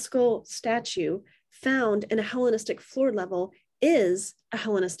Cypro-classical statue found in a Hellenistic floor level is a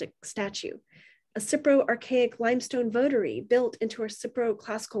Hellenistic statue. A Cypro-archaic limestone votary built into a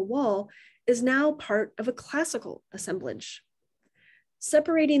Cypro-classical wall is now part of a classical assemblage.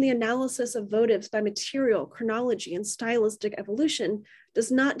 Separating the analysis of votives by material, chronology, and stylistic evolution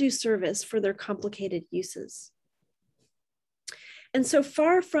does not do service for their complicated uses. And so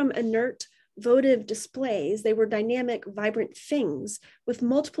far from inert votive displays, they were dynamic, vibrant things with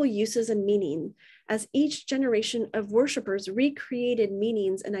multiple uses and meaning, as each generation of worshipers recreated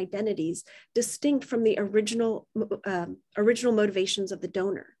meanings and identities distinct from the original motivations of the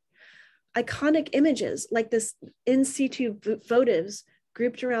donor. Iconic images like this in situ votives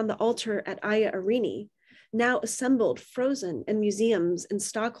grouped around the altar at Hagia Eryni, now assembled frozen in museums in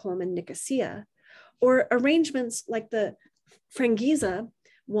Stockholm and Nicosia, or arrangements like the Frangiza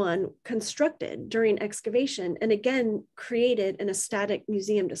one constructed during excavation and again created in a static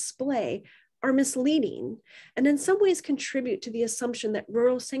museum display are misleading and in some ways contribute to the assumption that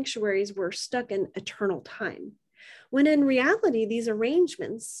rural sanctuaries were stuck in eternal time, when in reality these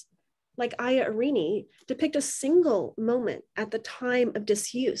arrangements like Hagia Eryni depict a single moment at the time of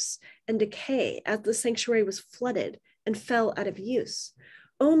disuse and decay as the sanctuary was flooded and fell out of use,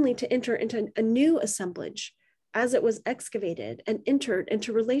 only to enter into a new assemblage as it was excavated and entered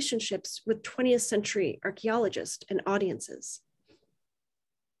into relationships with 20th century archaeologists and audiences.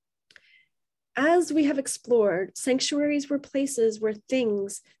 As we have explored, sanctuaries were places where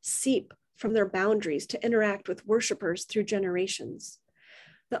things seep from their boundaries to interact with worshipers through generations.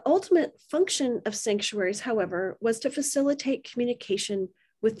 The ultimate function of sanctuaries, however, was to facilitate communication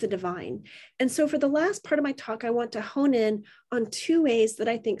with the divine. And so for the last part of my talk, I want to hone in on two ways that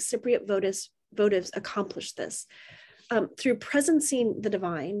I think Cypriot votives accomplish this, through presencing the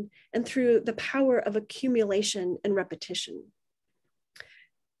divine and through the power of accumulation and repetition.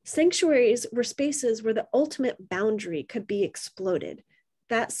 Sanctuaries were spaces where the ultimate boundary could be exploded,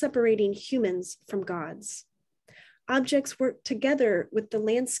 that separating humans from gods. Objects work together with the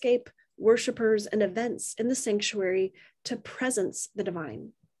landscape, worshipers, and events in the sanctuary to presence the divine.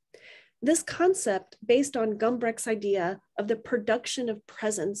 This concept, based on Gumbrecht's idea of the production of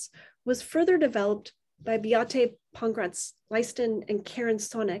presence, was further developed by Beate Pongratz-Leisten and Karen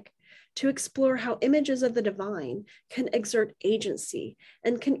Sonic to explore how images of the divine can exert agency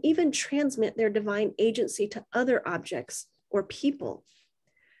and can even transmit their divine agency to other objects or people.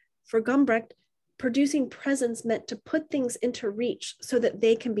 For Gombrich, producing presence meant to put things into reach so that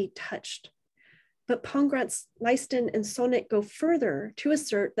they can be touched. But Pongratz-Leisten and Sonic go further to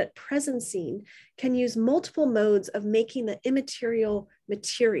assert that presencing can use multiple modes of making the immaterial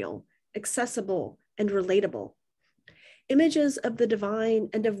material, accessible, and relatable. Images of the divine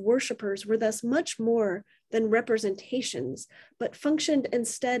and of worshipers were thus much more than representations, but functioned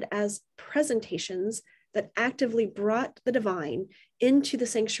instead as presentations that actively brought the divine into the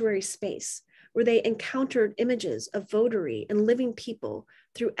sanctuary space, where they encountered images of votary and living people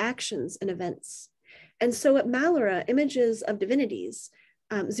through actions and events. And so at Malloura, images of divinities,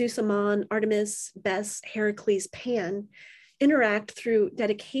 Zeus, Ammon, Artemis, Bes, Heracles, Pan, interact through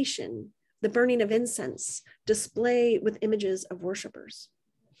dedication, the burning of incense, display with images of worshipers.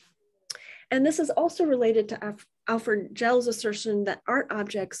 And this is also related to Alfred Gell's assertion that art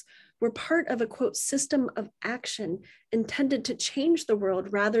objects were part of a, quote, system of action intended to change the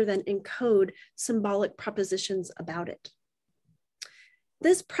world rather than encode symbolic propositions about it.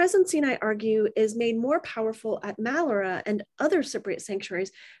 This presencing, I argue, is made more powerful at Malloura and other Cypriot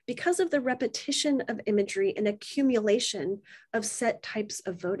sanctuaries because of the repetition of imagery and accumulation of set types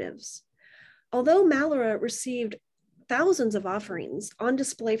of votives. Although Malloura received thousands of offerings on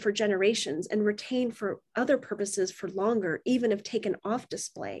display for generations and retained for other purposes for longer, even if taken off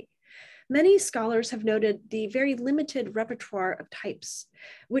display, many scholars have noted the very limited repertoire of types,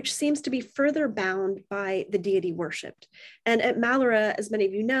 which seems to be further bound by the deity worshipped. And at Malloura, as many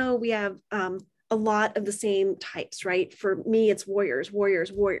of you know, we have a lot of the same types, right? For me, it's warriors,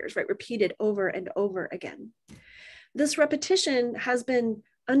 warriors, warriors, right? Repeated over and over again. This repetition has been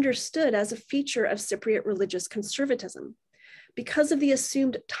understood as a feature of Cypriot religious conservatism because of the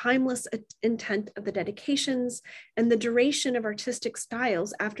assumed timeless intent of the dedications and the duration of artistic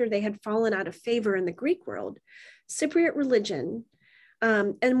styles after they had fallen out of favor in the Greek world. Cypriot religion,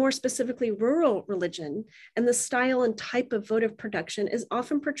 and more specifically rural religion, and the style and type of votive production is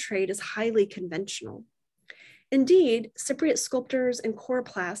often portrayed as highly conventional. Indeed, Cypriot sculptors and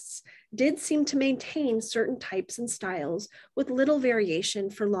coroplasts did seem to maintain certain types and styles with little variation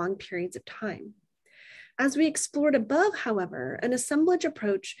for long periods of time. As we explored above, however, an assemblage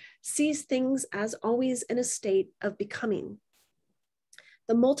approach sees things as always in a state of becoming.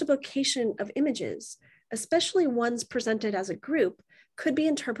 The multiplication of images, especially ones presented as a group, could be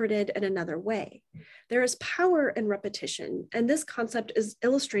interpreted in another way. There is power in repetition, and this concept is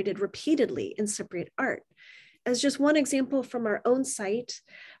illustrated repeatedly in Cypriot art. As just one example from our own site,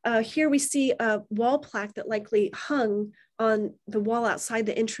 here we see a wall plaque that likely hung on the wall outside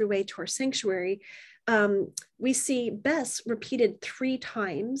the entryway to our sanctuary. We see Bes repeated 3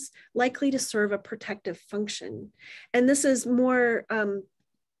 times, likely to serve a protective function. And this is more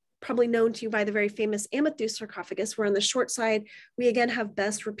probably known to you by the very famous Amethyst sarcophagus, where on the short side, we again have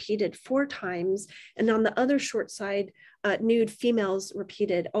Bes repeated 4 times. And on the other short side, nude females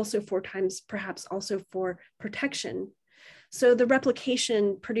repeated also 4 times, perhaps also for protection. So the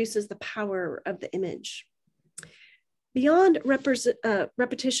replication produces the power of the image. Beyond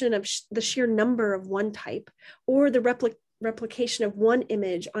repetition of the sheer number of one type or the replication of one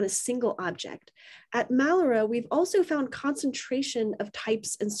image on a single object, at Malloura, we've also found concentration of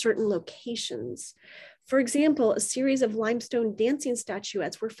types in certain locations. For example, a series of limestone dancing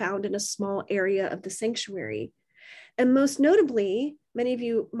statuettes were found in a small area of the sanctuary. And most notably, many of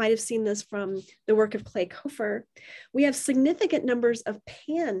you might have seen this from the work of Clay Kofer, we have significant numbers of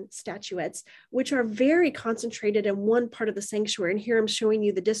Pan statuettes, which are very concentrated in one part of the sanctuary. And here I'm showing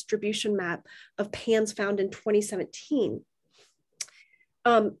you the distribution map of Pans found in 2017.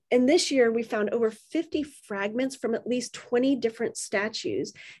 And this year we found over 50 fragments from at least 20 different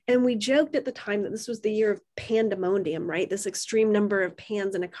statues. And we joked at the time that this was the year of pandemonium, right? This extreme number of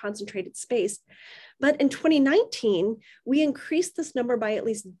pans in a concentrated space. But in 2019, we increased this number by at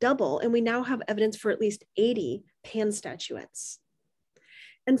least double, and we now have evidence for at least 80 pan statuettes.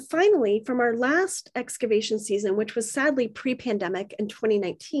 And finally, from our last excavation season, which was sadly pre-pandemic in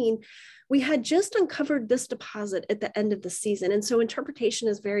 2019, we had just uncovered this deposit at the end of the season. And so interpretation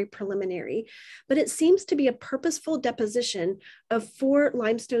is very preliminary, but it seems to be a purposeful deposition of 4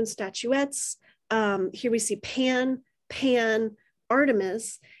 limestone statuettes. Here we see Pan, Pan,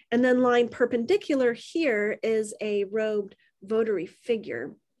 Artemis, and then lying perpendicular here is a robed votary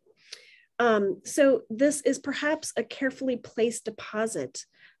figure. So this is perhaps a carefully placed deposit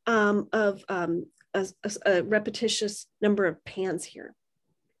of a repetitious number of pans here.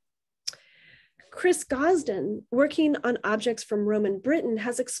 Chris Gosden, working on objects from Roman Britain,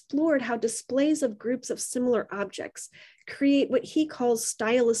 has explored how displays of groups of similar objects create what he calls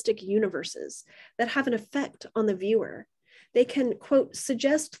stylistic universes that have an effect on the viewer. They can, quote,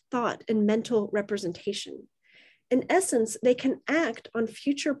 suggest thought and mental representation. In essence, they can act on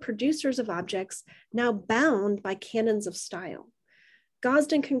future producers of objects now bound by canons of style.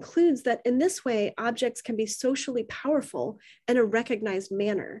 Gosden concludes that in this way, objects can be socially powerful in a recognized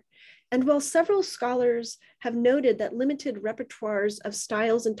manner. And while several scholars have noted that limited repertoires of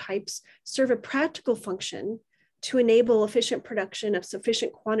styles and types serve a practical function to enable efficient production of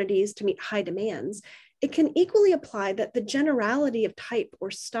sufficient quantities to meet high demands, it can equally apply that the generality of type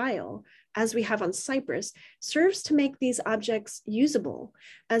or style, as we have on Cyprus, serves to make these objects usable,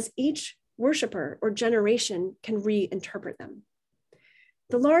 as each worshiper or generation can reinterpret them.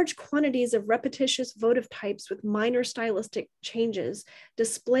 The large quantities of repetitious votive types with minor stylistic changes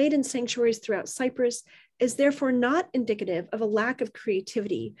displayed in sanctuaries throughout Cyprus is therefore not indicative of a lack of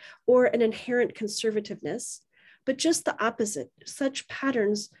creativity or an inherent conservativeness, but just the opposite. Such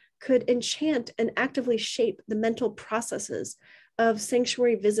patterns could enchant and actively shape the mental processes of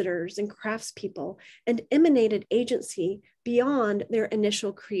sanctuary visitors and craftspeople and emanated agency beyond their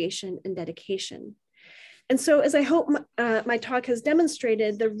initial creation and dedication. And so, as I hope my talk has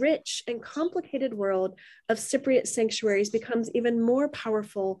demonstrated, the rich and complicated world of Cypriot sanctuaries becomes even more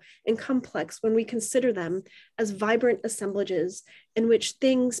powerful and complex when we consider them as vibrant assemblages in which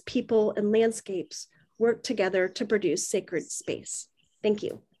things, people, and landscapes work together to produce sacred space. Thank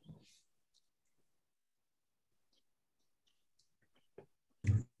you.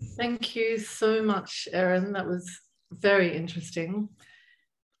 Thank you so much, Erin. That was very interesting.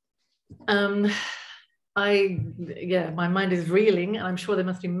 My mind is reeling, and I'm sure there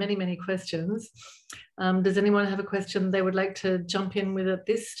must be many, many questions. Does anyone have a question they would like to jump in with at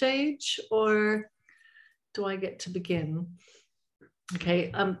this stage, or do I get to begin?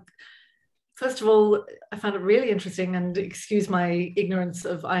 Okay. First of all, I found it really interesting, and excuse my ignorance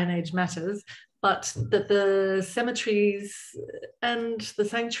of Iron Age matters, but that the cemeteries and the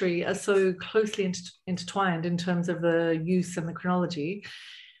sanctuary are so closely intertwined in terms of the use and the chronology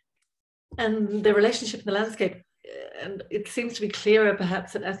and the relationship in the landscape. And it seems to be clearer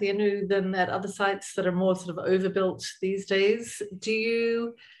perhaps at Athienou than at other sites that are more sort of overbuilt these days. Do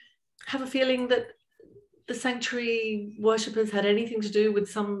you have a feeling that the sanctuary worshippers had anything to do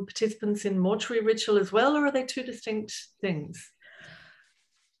with some participants in mortuary ritual as well, or are they two distinct things?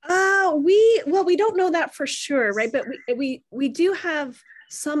 We don't know that for sure, right? But we do have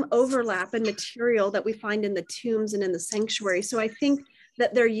some overlap in material that we find in the tombs and in the sanctuary. So I think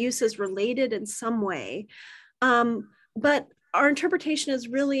that their use is related in some way. But our interpretation is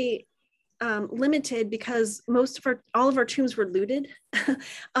really limited because all of our tombs were looted.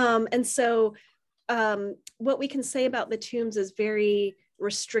 And so what we can say about the tombs is very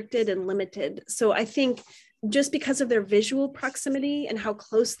restricted and limited. So I think just because of their visual proximity and how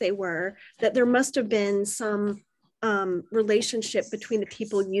close they were, that there must have been some relationship between the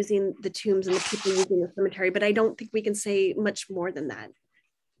people using the tombs and the people using the cemetery, but I don't think we can say much more than that.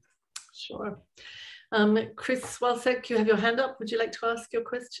 Sure. Chris Walcek, you have your hand up. Would you like to ask your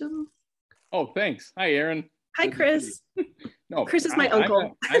question? Oh, thanks. Hi, Erin. Hi, Chris. No, Chris is my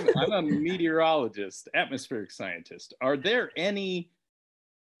uncle. I'm a meteorologist, atmospheric scientist. Are there any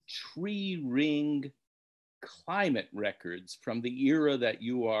tree ring climate records from the era that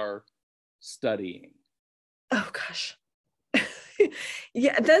you are studying? Oh gosh.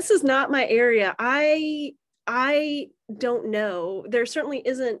 Yeah, this is not my area. I don't know. There certainly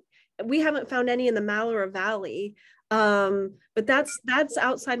isn't. We haven't found any in the Malloura Valley, but that's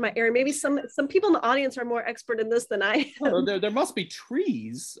outside my area. Maybe some people in the audience are more expert in this than I am. Well, there must be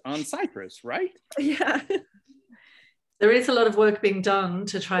trees on Cyprus, right? Yeah. There is a lot of work being done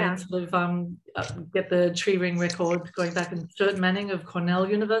to try and sort of get the tree ring record going back. And Stuart Manning of Cornell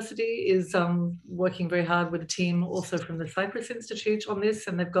University is working very hard with a team also from the Cyprus Institute on this.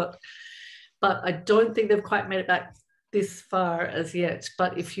 And they've got, but I don't think they've quite made it back this far as yet.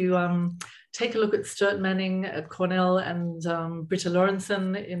 But if you take a look at Stuart Manning at Cornell and Britta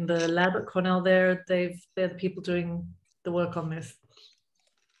Lorentzen in the lab at Cornell they're the people doing the work on this.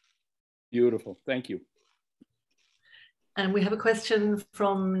 Beautiful, thank you. And we have a question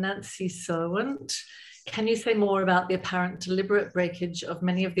from Nancy Serwant. Can you say more about the apparent deliberate breakage of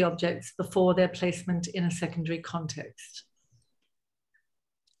many of the objects before their placement in a secondary context?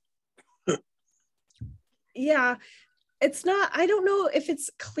 Yeah, it's not, I don't know if it's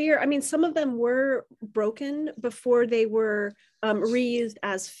clear. I mean, some of them were broken before they were reused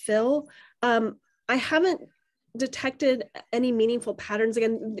as fill. I haven't detected any meaningful patterns.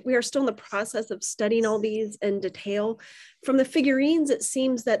 Again, we are still in the process of studying all these in detail. From the figurines, it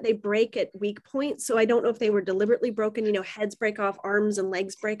seems that they break at weak points. So I don't know if they were deliberately broken, you know, heads break off, arms and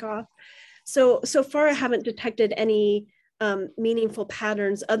legs break off. So far I haven't detected any meaningful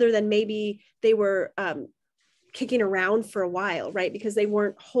patterns other than maybe they were kicking around for a while, right? Because they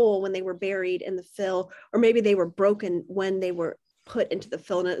weren't whole when they were buried in the fill, or maybe they were broken when they were put into the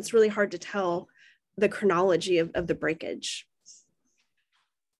fill. And it's really hard to tell the chronology of the breakage.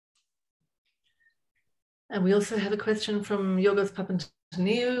 And we also have a question from Yorgos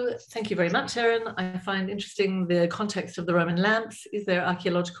Papantouniou. Thank you very much, Erin. I find interesting the context of the Roman lamps. Is there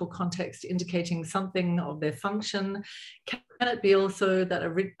archaeological context indicating something of their function? Can it be also that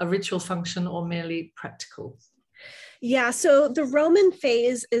a ritual function or merely practical? Yeah, so the Roman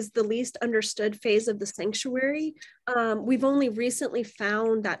phase is the least understood phase of the sanctuary. We've only recently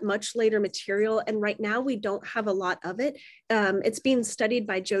found that much later material, and right now we don't have a lot of it. It's being studied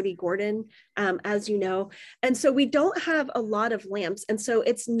by Jody Gordon, as you know, and so we don't have a lot of lamps, and so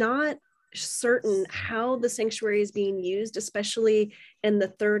it's not certain how the sanctuary is being used, especially in the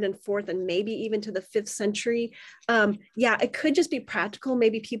 3rd and 4th and maybe even to the 5th century. Yeah, it could just be practical.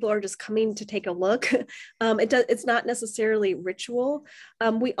 Maybe people are just coming to take a look. It's not necessarily ritual.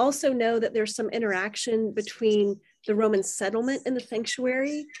 We also know that there's some interaction between the Roman settlement and the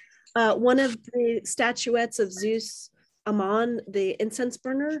sanctuary. One of the statuettes of Zeus Ammon, the incense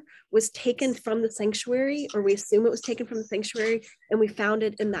burner, was taken from the sanctuary, or we assume it was taken from the sanctuary, and we found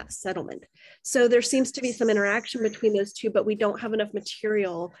it in that settlement. So there seems to be some interaction between those two, but we don't have enough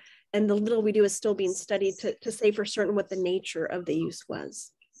material, and the little we do is still being studied to say for certain what the nature of the use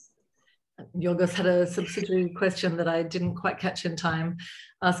was. Yorgos had a subsidiary question that I didn't quite catch in time,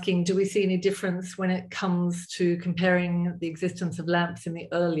 asking, do we see any difference when it comes to comparing the existence of lamps in the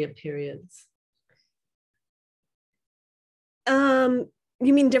earlier periods?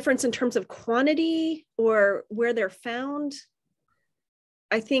 You mean difference in terms of quantity or where they're found?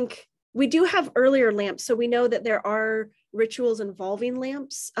 I think we do have earlier lamps, so we know that there are rituals involving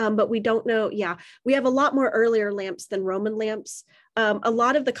lamps, but we don't know. Yeah, we have a lot more earlier lamps than Roman lamps. A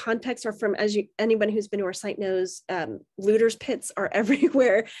lot of the contexts are from, anybody who's been to our site knows, looters' pits are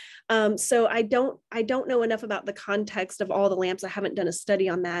everywhere. So I don't know enough about the context of all the lamps. I haven't done a study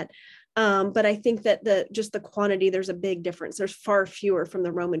on that. But I think that just the quantity, there's a big difference. There's far fewer from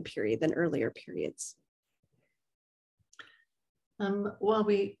the Roman period than earlier periods. While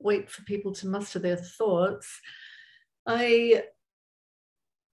we wait for people to muster their thoughts, I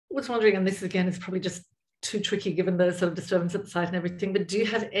was wondering, and this again is probably just too tricky given the sort of disturbance at the site and everything, but do you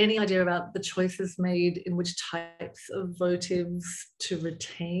have any idea about the choices made in which types of votives to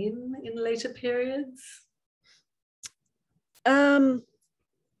retain in later periods?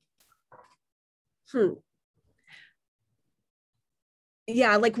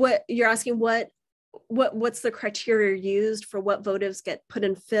 Yeah, like what you're asking, what's the criteria used for what votives get put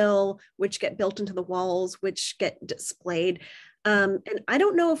in fill, which get built into the walls, which get displayed. And I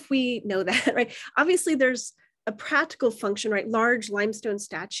don't know if we know that, right? Obviously there's a practical function, right? Large limestone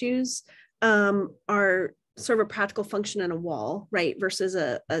statues are serve a practical function on a wall, right? Versus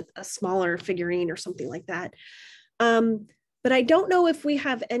a smaller figurine or something like that. But I don't know if we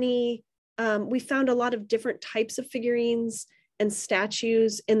have any, we found a lot of different types of figurines and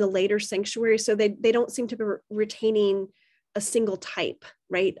statues in the later sanctuary. So they don't seem to be retaining a single type,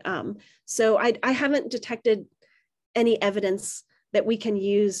 right? So I haven't detected any evidence that we can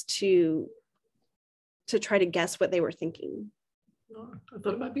use to try to guess what they were thinking. Oh, I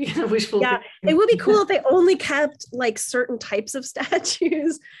thought it might be wishful. Yeah, it would be cool if they only kept like certain types of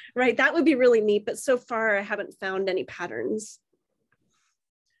statues, right? That would be really neat, but so far I haven't found any patterns.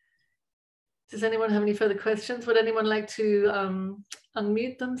 Does anyone have any further questions? Would anyone like to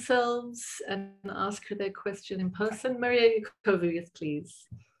unmute themselves and ask her their question in person? Maria Yakovu, yes, please.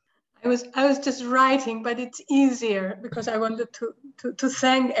 I was just writing, but it's easier because I wanted to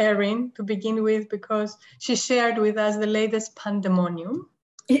thank Erin to begin with, because she shared with us the latest pandemonium.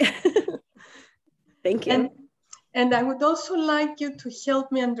 Yeah. Thank you. And I would also like you to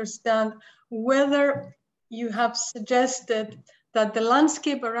help me understand whether you have suggested that the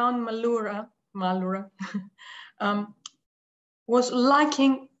landscape around Malloura was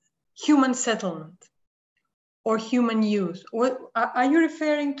lacking human settlement or human use. What are you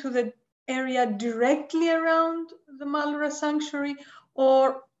referring to, the area directly around the Malloura sanctuary,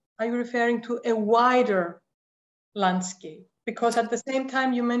 or are you referring to a wider landscape? Because at the same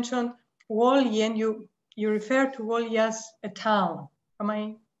time you mentioned Wolye, and you refer to Wolye as a town. Am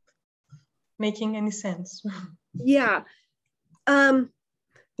I making any sense? Yeah.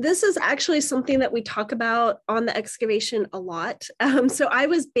 This is actually something that we talk about on the excavation a lot. So I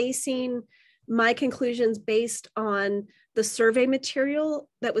was basing my conclusions based on the survey material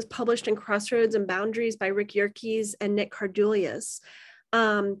that was published in Crossroads and Boundaries by Rick Yerkes and Nick Cardoulius,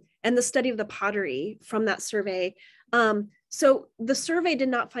 and the study of the pottery from that survey. So the survey did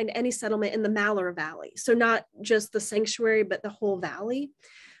not find any settlement in the Malloura Valley. So not just the sanctuary, but the whole valley.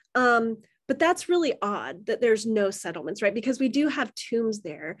 But that's really odd that there's no settlements, right? Because we do have tombs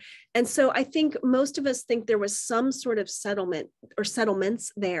there. And so I think most of us think there was some sort of settlement or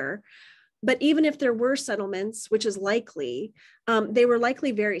settlements there. But even if there were settlements, which is likely, they were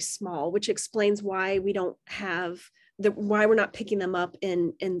likely very small, which explains why we don't have why we're not picking them up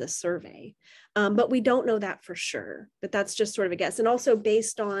in the survey. But we don't know that for sure, but that's just sort of a guess. And also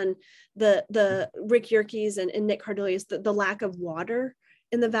based on the Rick Yerkes and Nick Cardoulius, the lack of water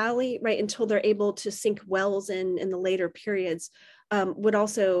in the valley, right, until they're able to sink wells in the later periods, would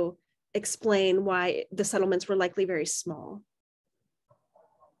also explain why the settlements were likely very small.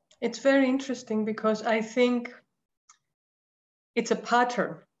 It's very interesting because I think it's a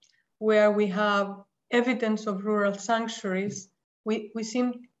pattern where we have evidence of rural sanctuaries. We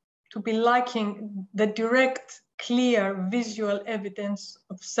seem to be lacking the direct, clear, visual evidence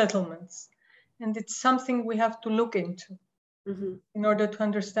of settlements. And it's something we have to look into in order to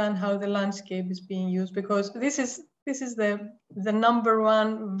understand how the landscape is being used, because this is the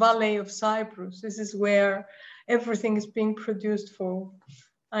 #1 valley of Cyprus. This is where everything is being produced for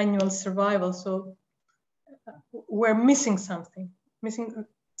annual survival. So we're missing something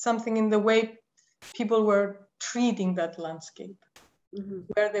in the way people were treating that landscape,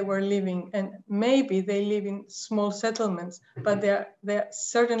 where they were living. And maybe they live in small settlements, but they're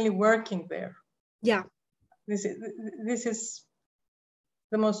certainly working there. Yeah. This is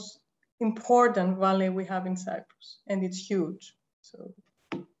the most important valley we have in Cyprus, and it's huge. So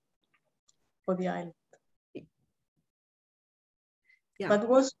for the island. Yeah. But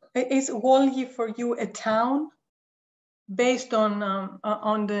is Walcek for you a town based on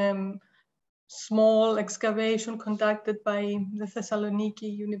the small excavation conducted by the Thessaloniki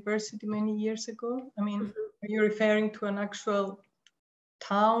University many years ago? I mean, are you referring to an actual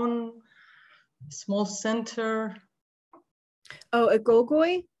town, small center? Oh, a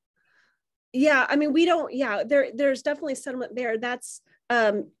Gogoi? Yeah, I mean, we don't, yeah, there's definitely settlement there. That's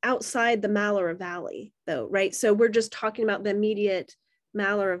outside the Malloura Valley though, right? So we're just talking about the immediate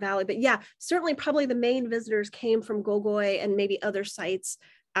Malloura Valley, but yeah, certainly probably the main visitors came from Gogoi and maybe other sites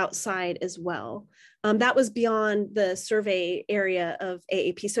outside as well. That was beyond the survey area of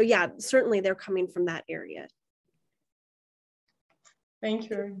AAP. So yeah, certainly they're coming from that area. Thank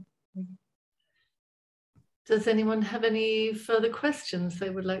you. Does anyone have any further questions they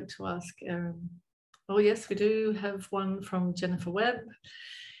would like to ask Erin? Oh yes, we do have one from Jennifer Webb.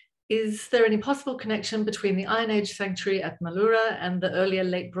 Is there any possible connection between the Iron Age sanctuary at Malloura and the earlier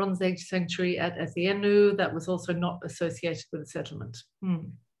Late Bronze Age sanctuary at Athienou that was also not associated with the settlement?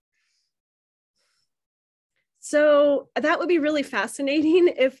 So that would be really fascinating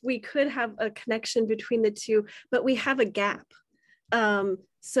if we could have a connection between the two, but we have a gap.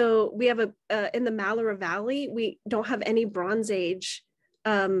 So we have in the Malloura Valley, we don't have any Bronze Age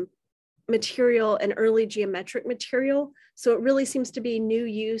material and early geometric material. So it really seems to be new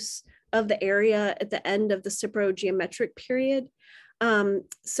use of the area at the end of the Cypriot geometric period.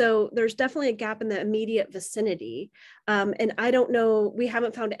 So there's definitely a gap in the immediate vicinity. And I don't know, we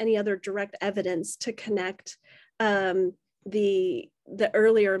haven't found any other direct evidence to connect the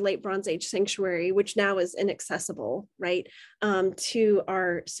earlier late Bronze Age sanctuary, which now is inaccessible, right, to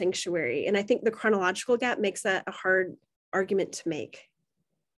our sanctuary. And I think the chronological gap makes that a hard argument to make.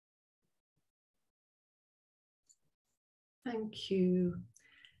 Thank you.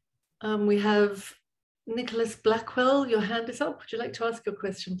 We have Nicholas Blackwell, your hand is up. Would you like to ask your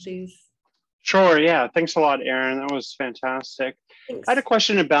question, please? Sure, yeah. Thanks a lot, Erin. That was fantastic. Thanks. I had a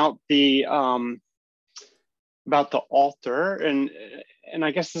question about the altar, and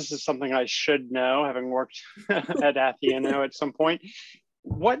I guess this is something I should know, having worked at Athienou at some point.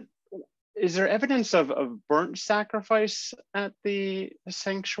 What is there evidence of burnt sacrifice at the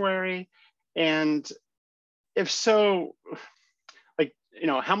sanctuary? And if so, like, you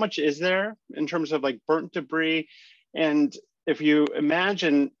know, how much is there in terms of like burnt debris? And if you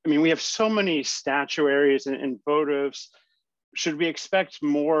imagine, I mean, we have so many statuaries and votives. Should we expect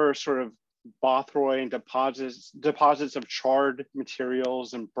more sort of Bothroi and deposits of charred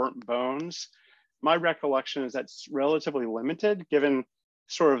materials and burnt bones? My recollection is that's relatively limited, given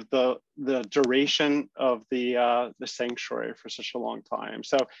sort of the duration of the sanctuary for such a long time.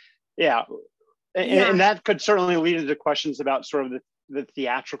 So, yeah. And that could certainly lead into questions about sort of the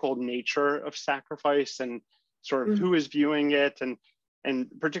theatrical nature of sacrifice and sort of who is viewing it, and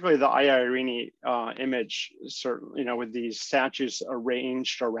particularly the Irene image, certainly, with these statues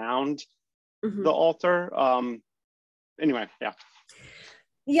arranged around the altar. Anyway, yeah.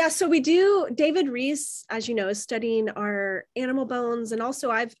 Yeah, so we do. David Rees, as you know, is studying our animal bones, and also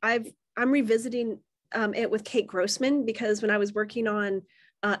I'm revisiting it with Kate Grossman, because when I was working on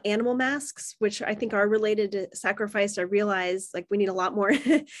animal masks, which I think are related to sacrifice, I realized like we need a lot more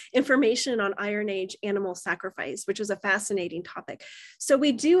information on Iron Age animal sacrifice, which is a fascinating topic. So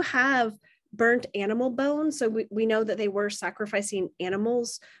we do have burnt animal bones. So we know that they were sacrificing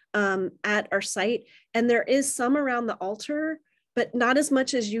animals at our site. And there is some around the altar, but not as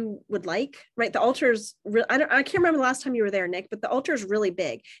much as you would like, right? The altar is, I can't remember the last time you were there, Nick, but the altar is really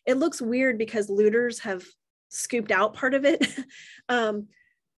big. It looks weird because looters have scooped out part of it.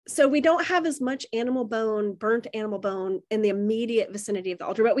 So we don't have as much animal bone, burnt animal bone in the immediate vicinity of the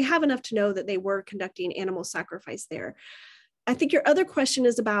altar, but we have enough to know that they were conducting animal sacrifice there. I think your other question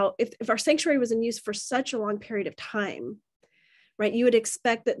is about if our sanctuary was in use for such a long period of time, right? You would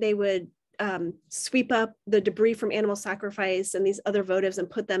expect that they would sweep up the debris from animal sacrifice and these other votives and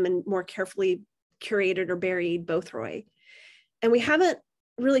put them in more carefully curated or buried bothroy. And we haven't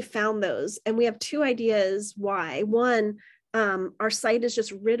really found those. And we have two ideas why. One, our site is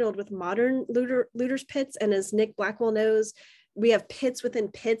just riddled with modern looters pits. And as Nick Blackwell knows, we have pits within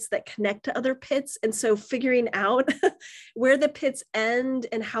pits that connect to other pits. And so figuring out where the pits end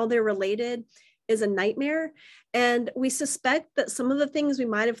and how they're related is a nightmare. And we suspect that some of the things we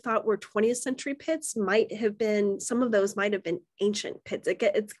might have thought were 20th century pits might have been, some of those might have been ancient pits.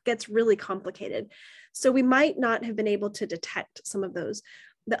 It gets really complicated. So we might not have been able to detect some of those.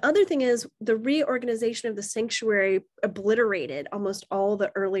 The other thing is the reorganization of the sanctuary obliterated almost all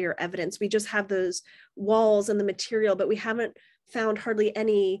the earlier evidence. We just have those walls and the material, but we haven't found hardly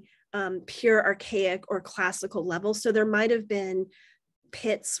any pure archaic or classical levels. So there might have been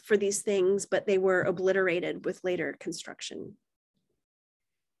pits for these things, but they were obliterated with later construction.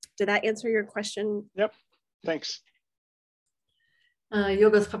 Did that answer your question? Yep, thanks.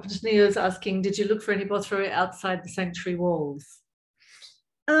 Yorgos Papagenio is asking, did you look for any bothroy outside the sanctuary walls?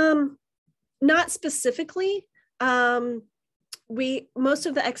 Not specifically. Most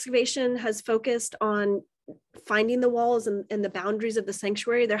of the excavation has focused on finding the walls and the boundaries of the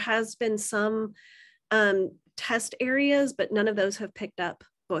sanctuary. There has been some test areas, but none of those have picked up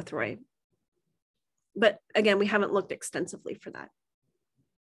bothroy. But again, we haven't looked extensively for that.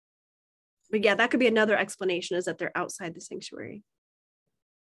 But yeah, that could be another explanation, is that they're outside the sanctuary.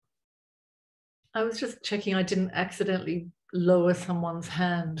 I was just checking I didn't accidentally lower someone's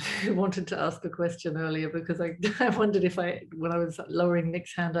hand who wanted to ask a question earlier, because I wondered if when I was lowering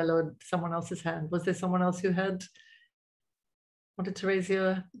Nick's hand, I lowered someone else's hand. Was there someone else who wanted to raise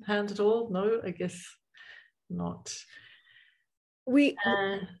your hand at all? No, I guess not. To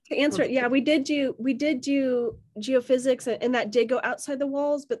answer it, yeah, we did do geophysics, and that did go outside the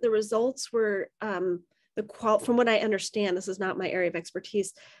walls, but the results were from what I understand, this is not my area of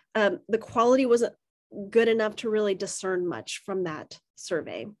expertise, the quality wasn't good enough to really discern much from that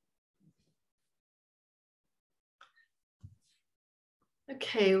survey.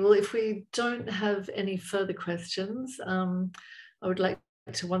 Okay, well, if we don't have any further questions, I would like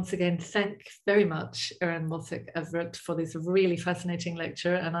to once again thank very much Erin, Walcek, Averett for this really fascinating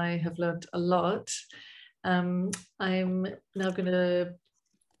lecture, and I have learned a lot. I'm now going to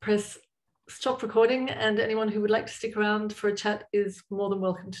press stop recording, and anyone who would like to stick around for a chat is more than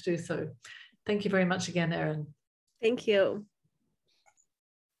welcome to do so. Thank you very much again, Erin. Thank you.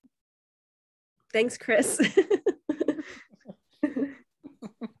 Thanks, Chris.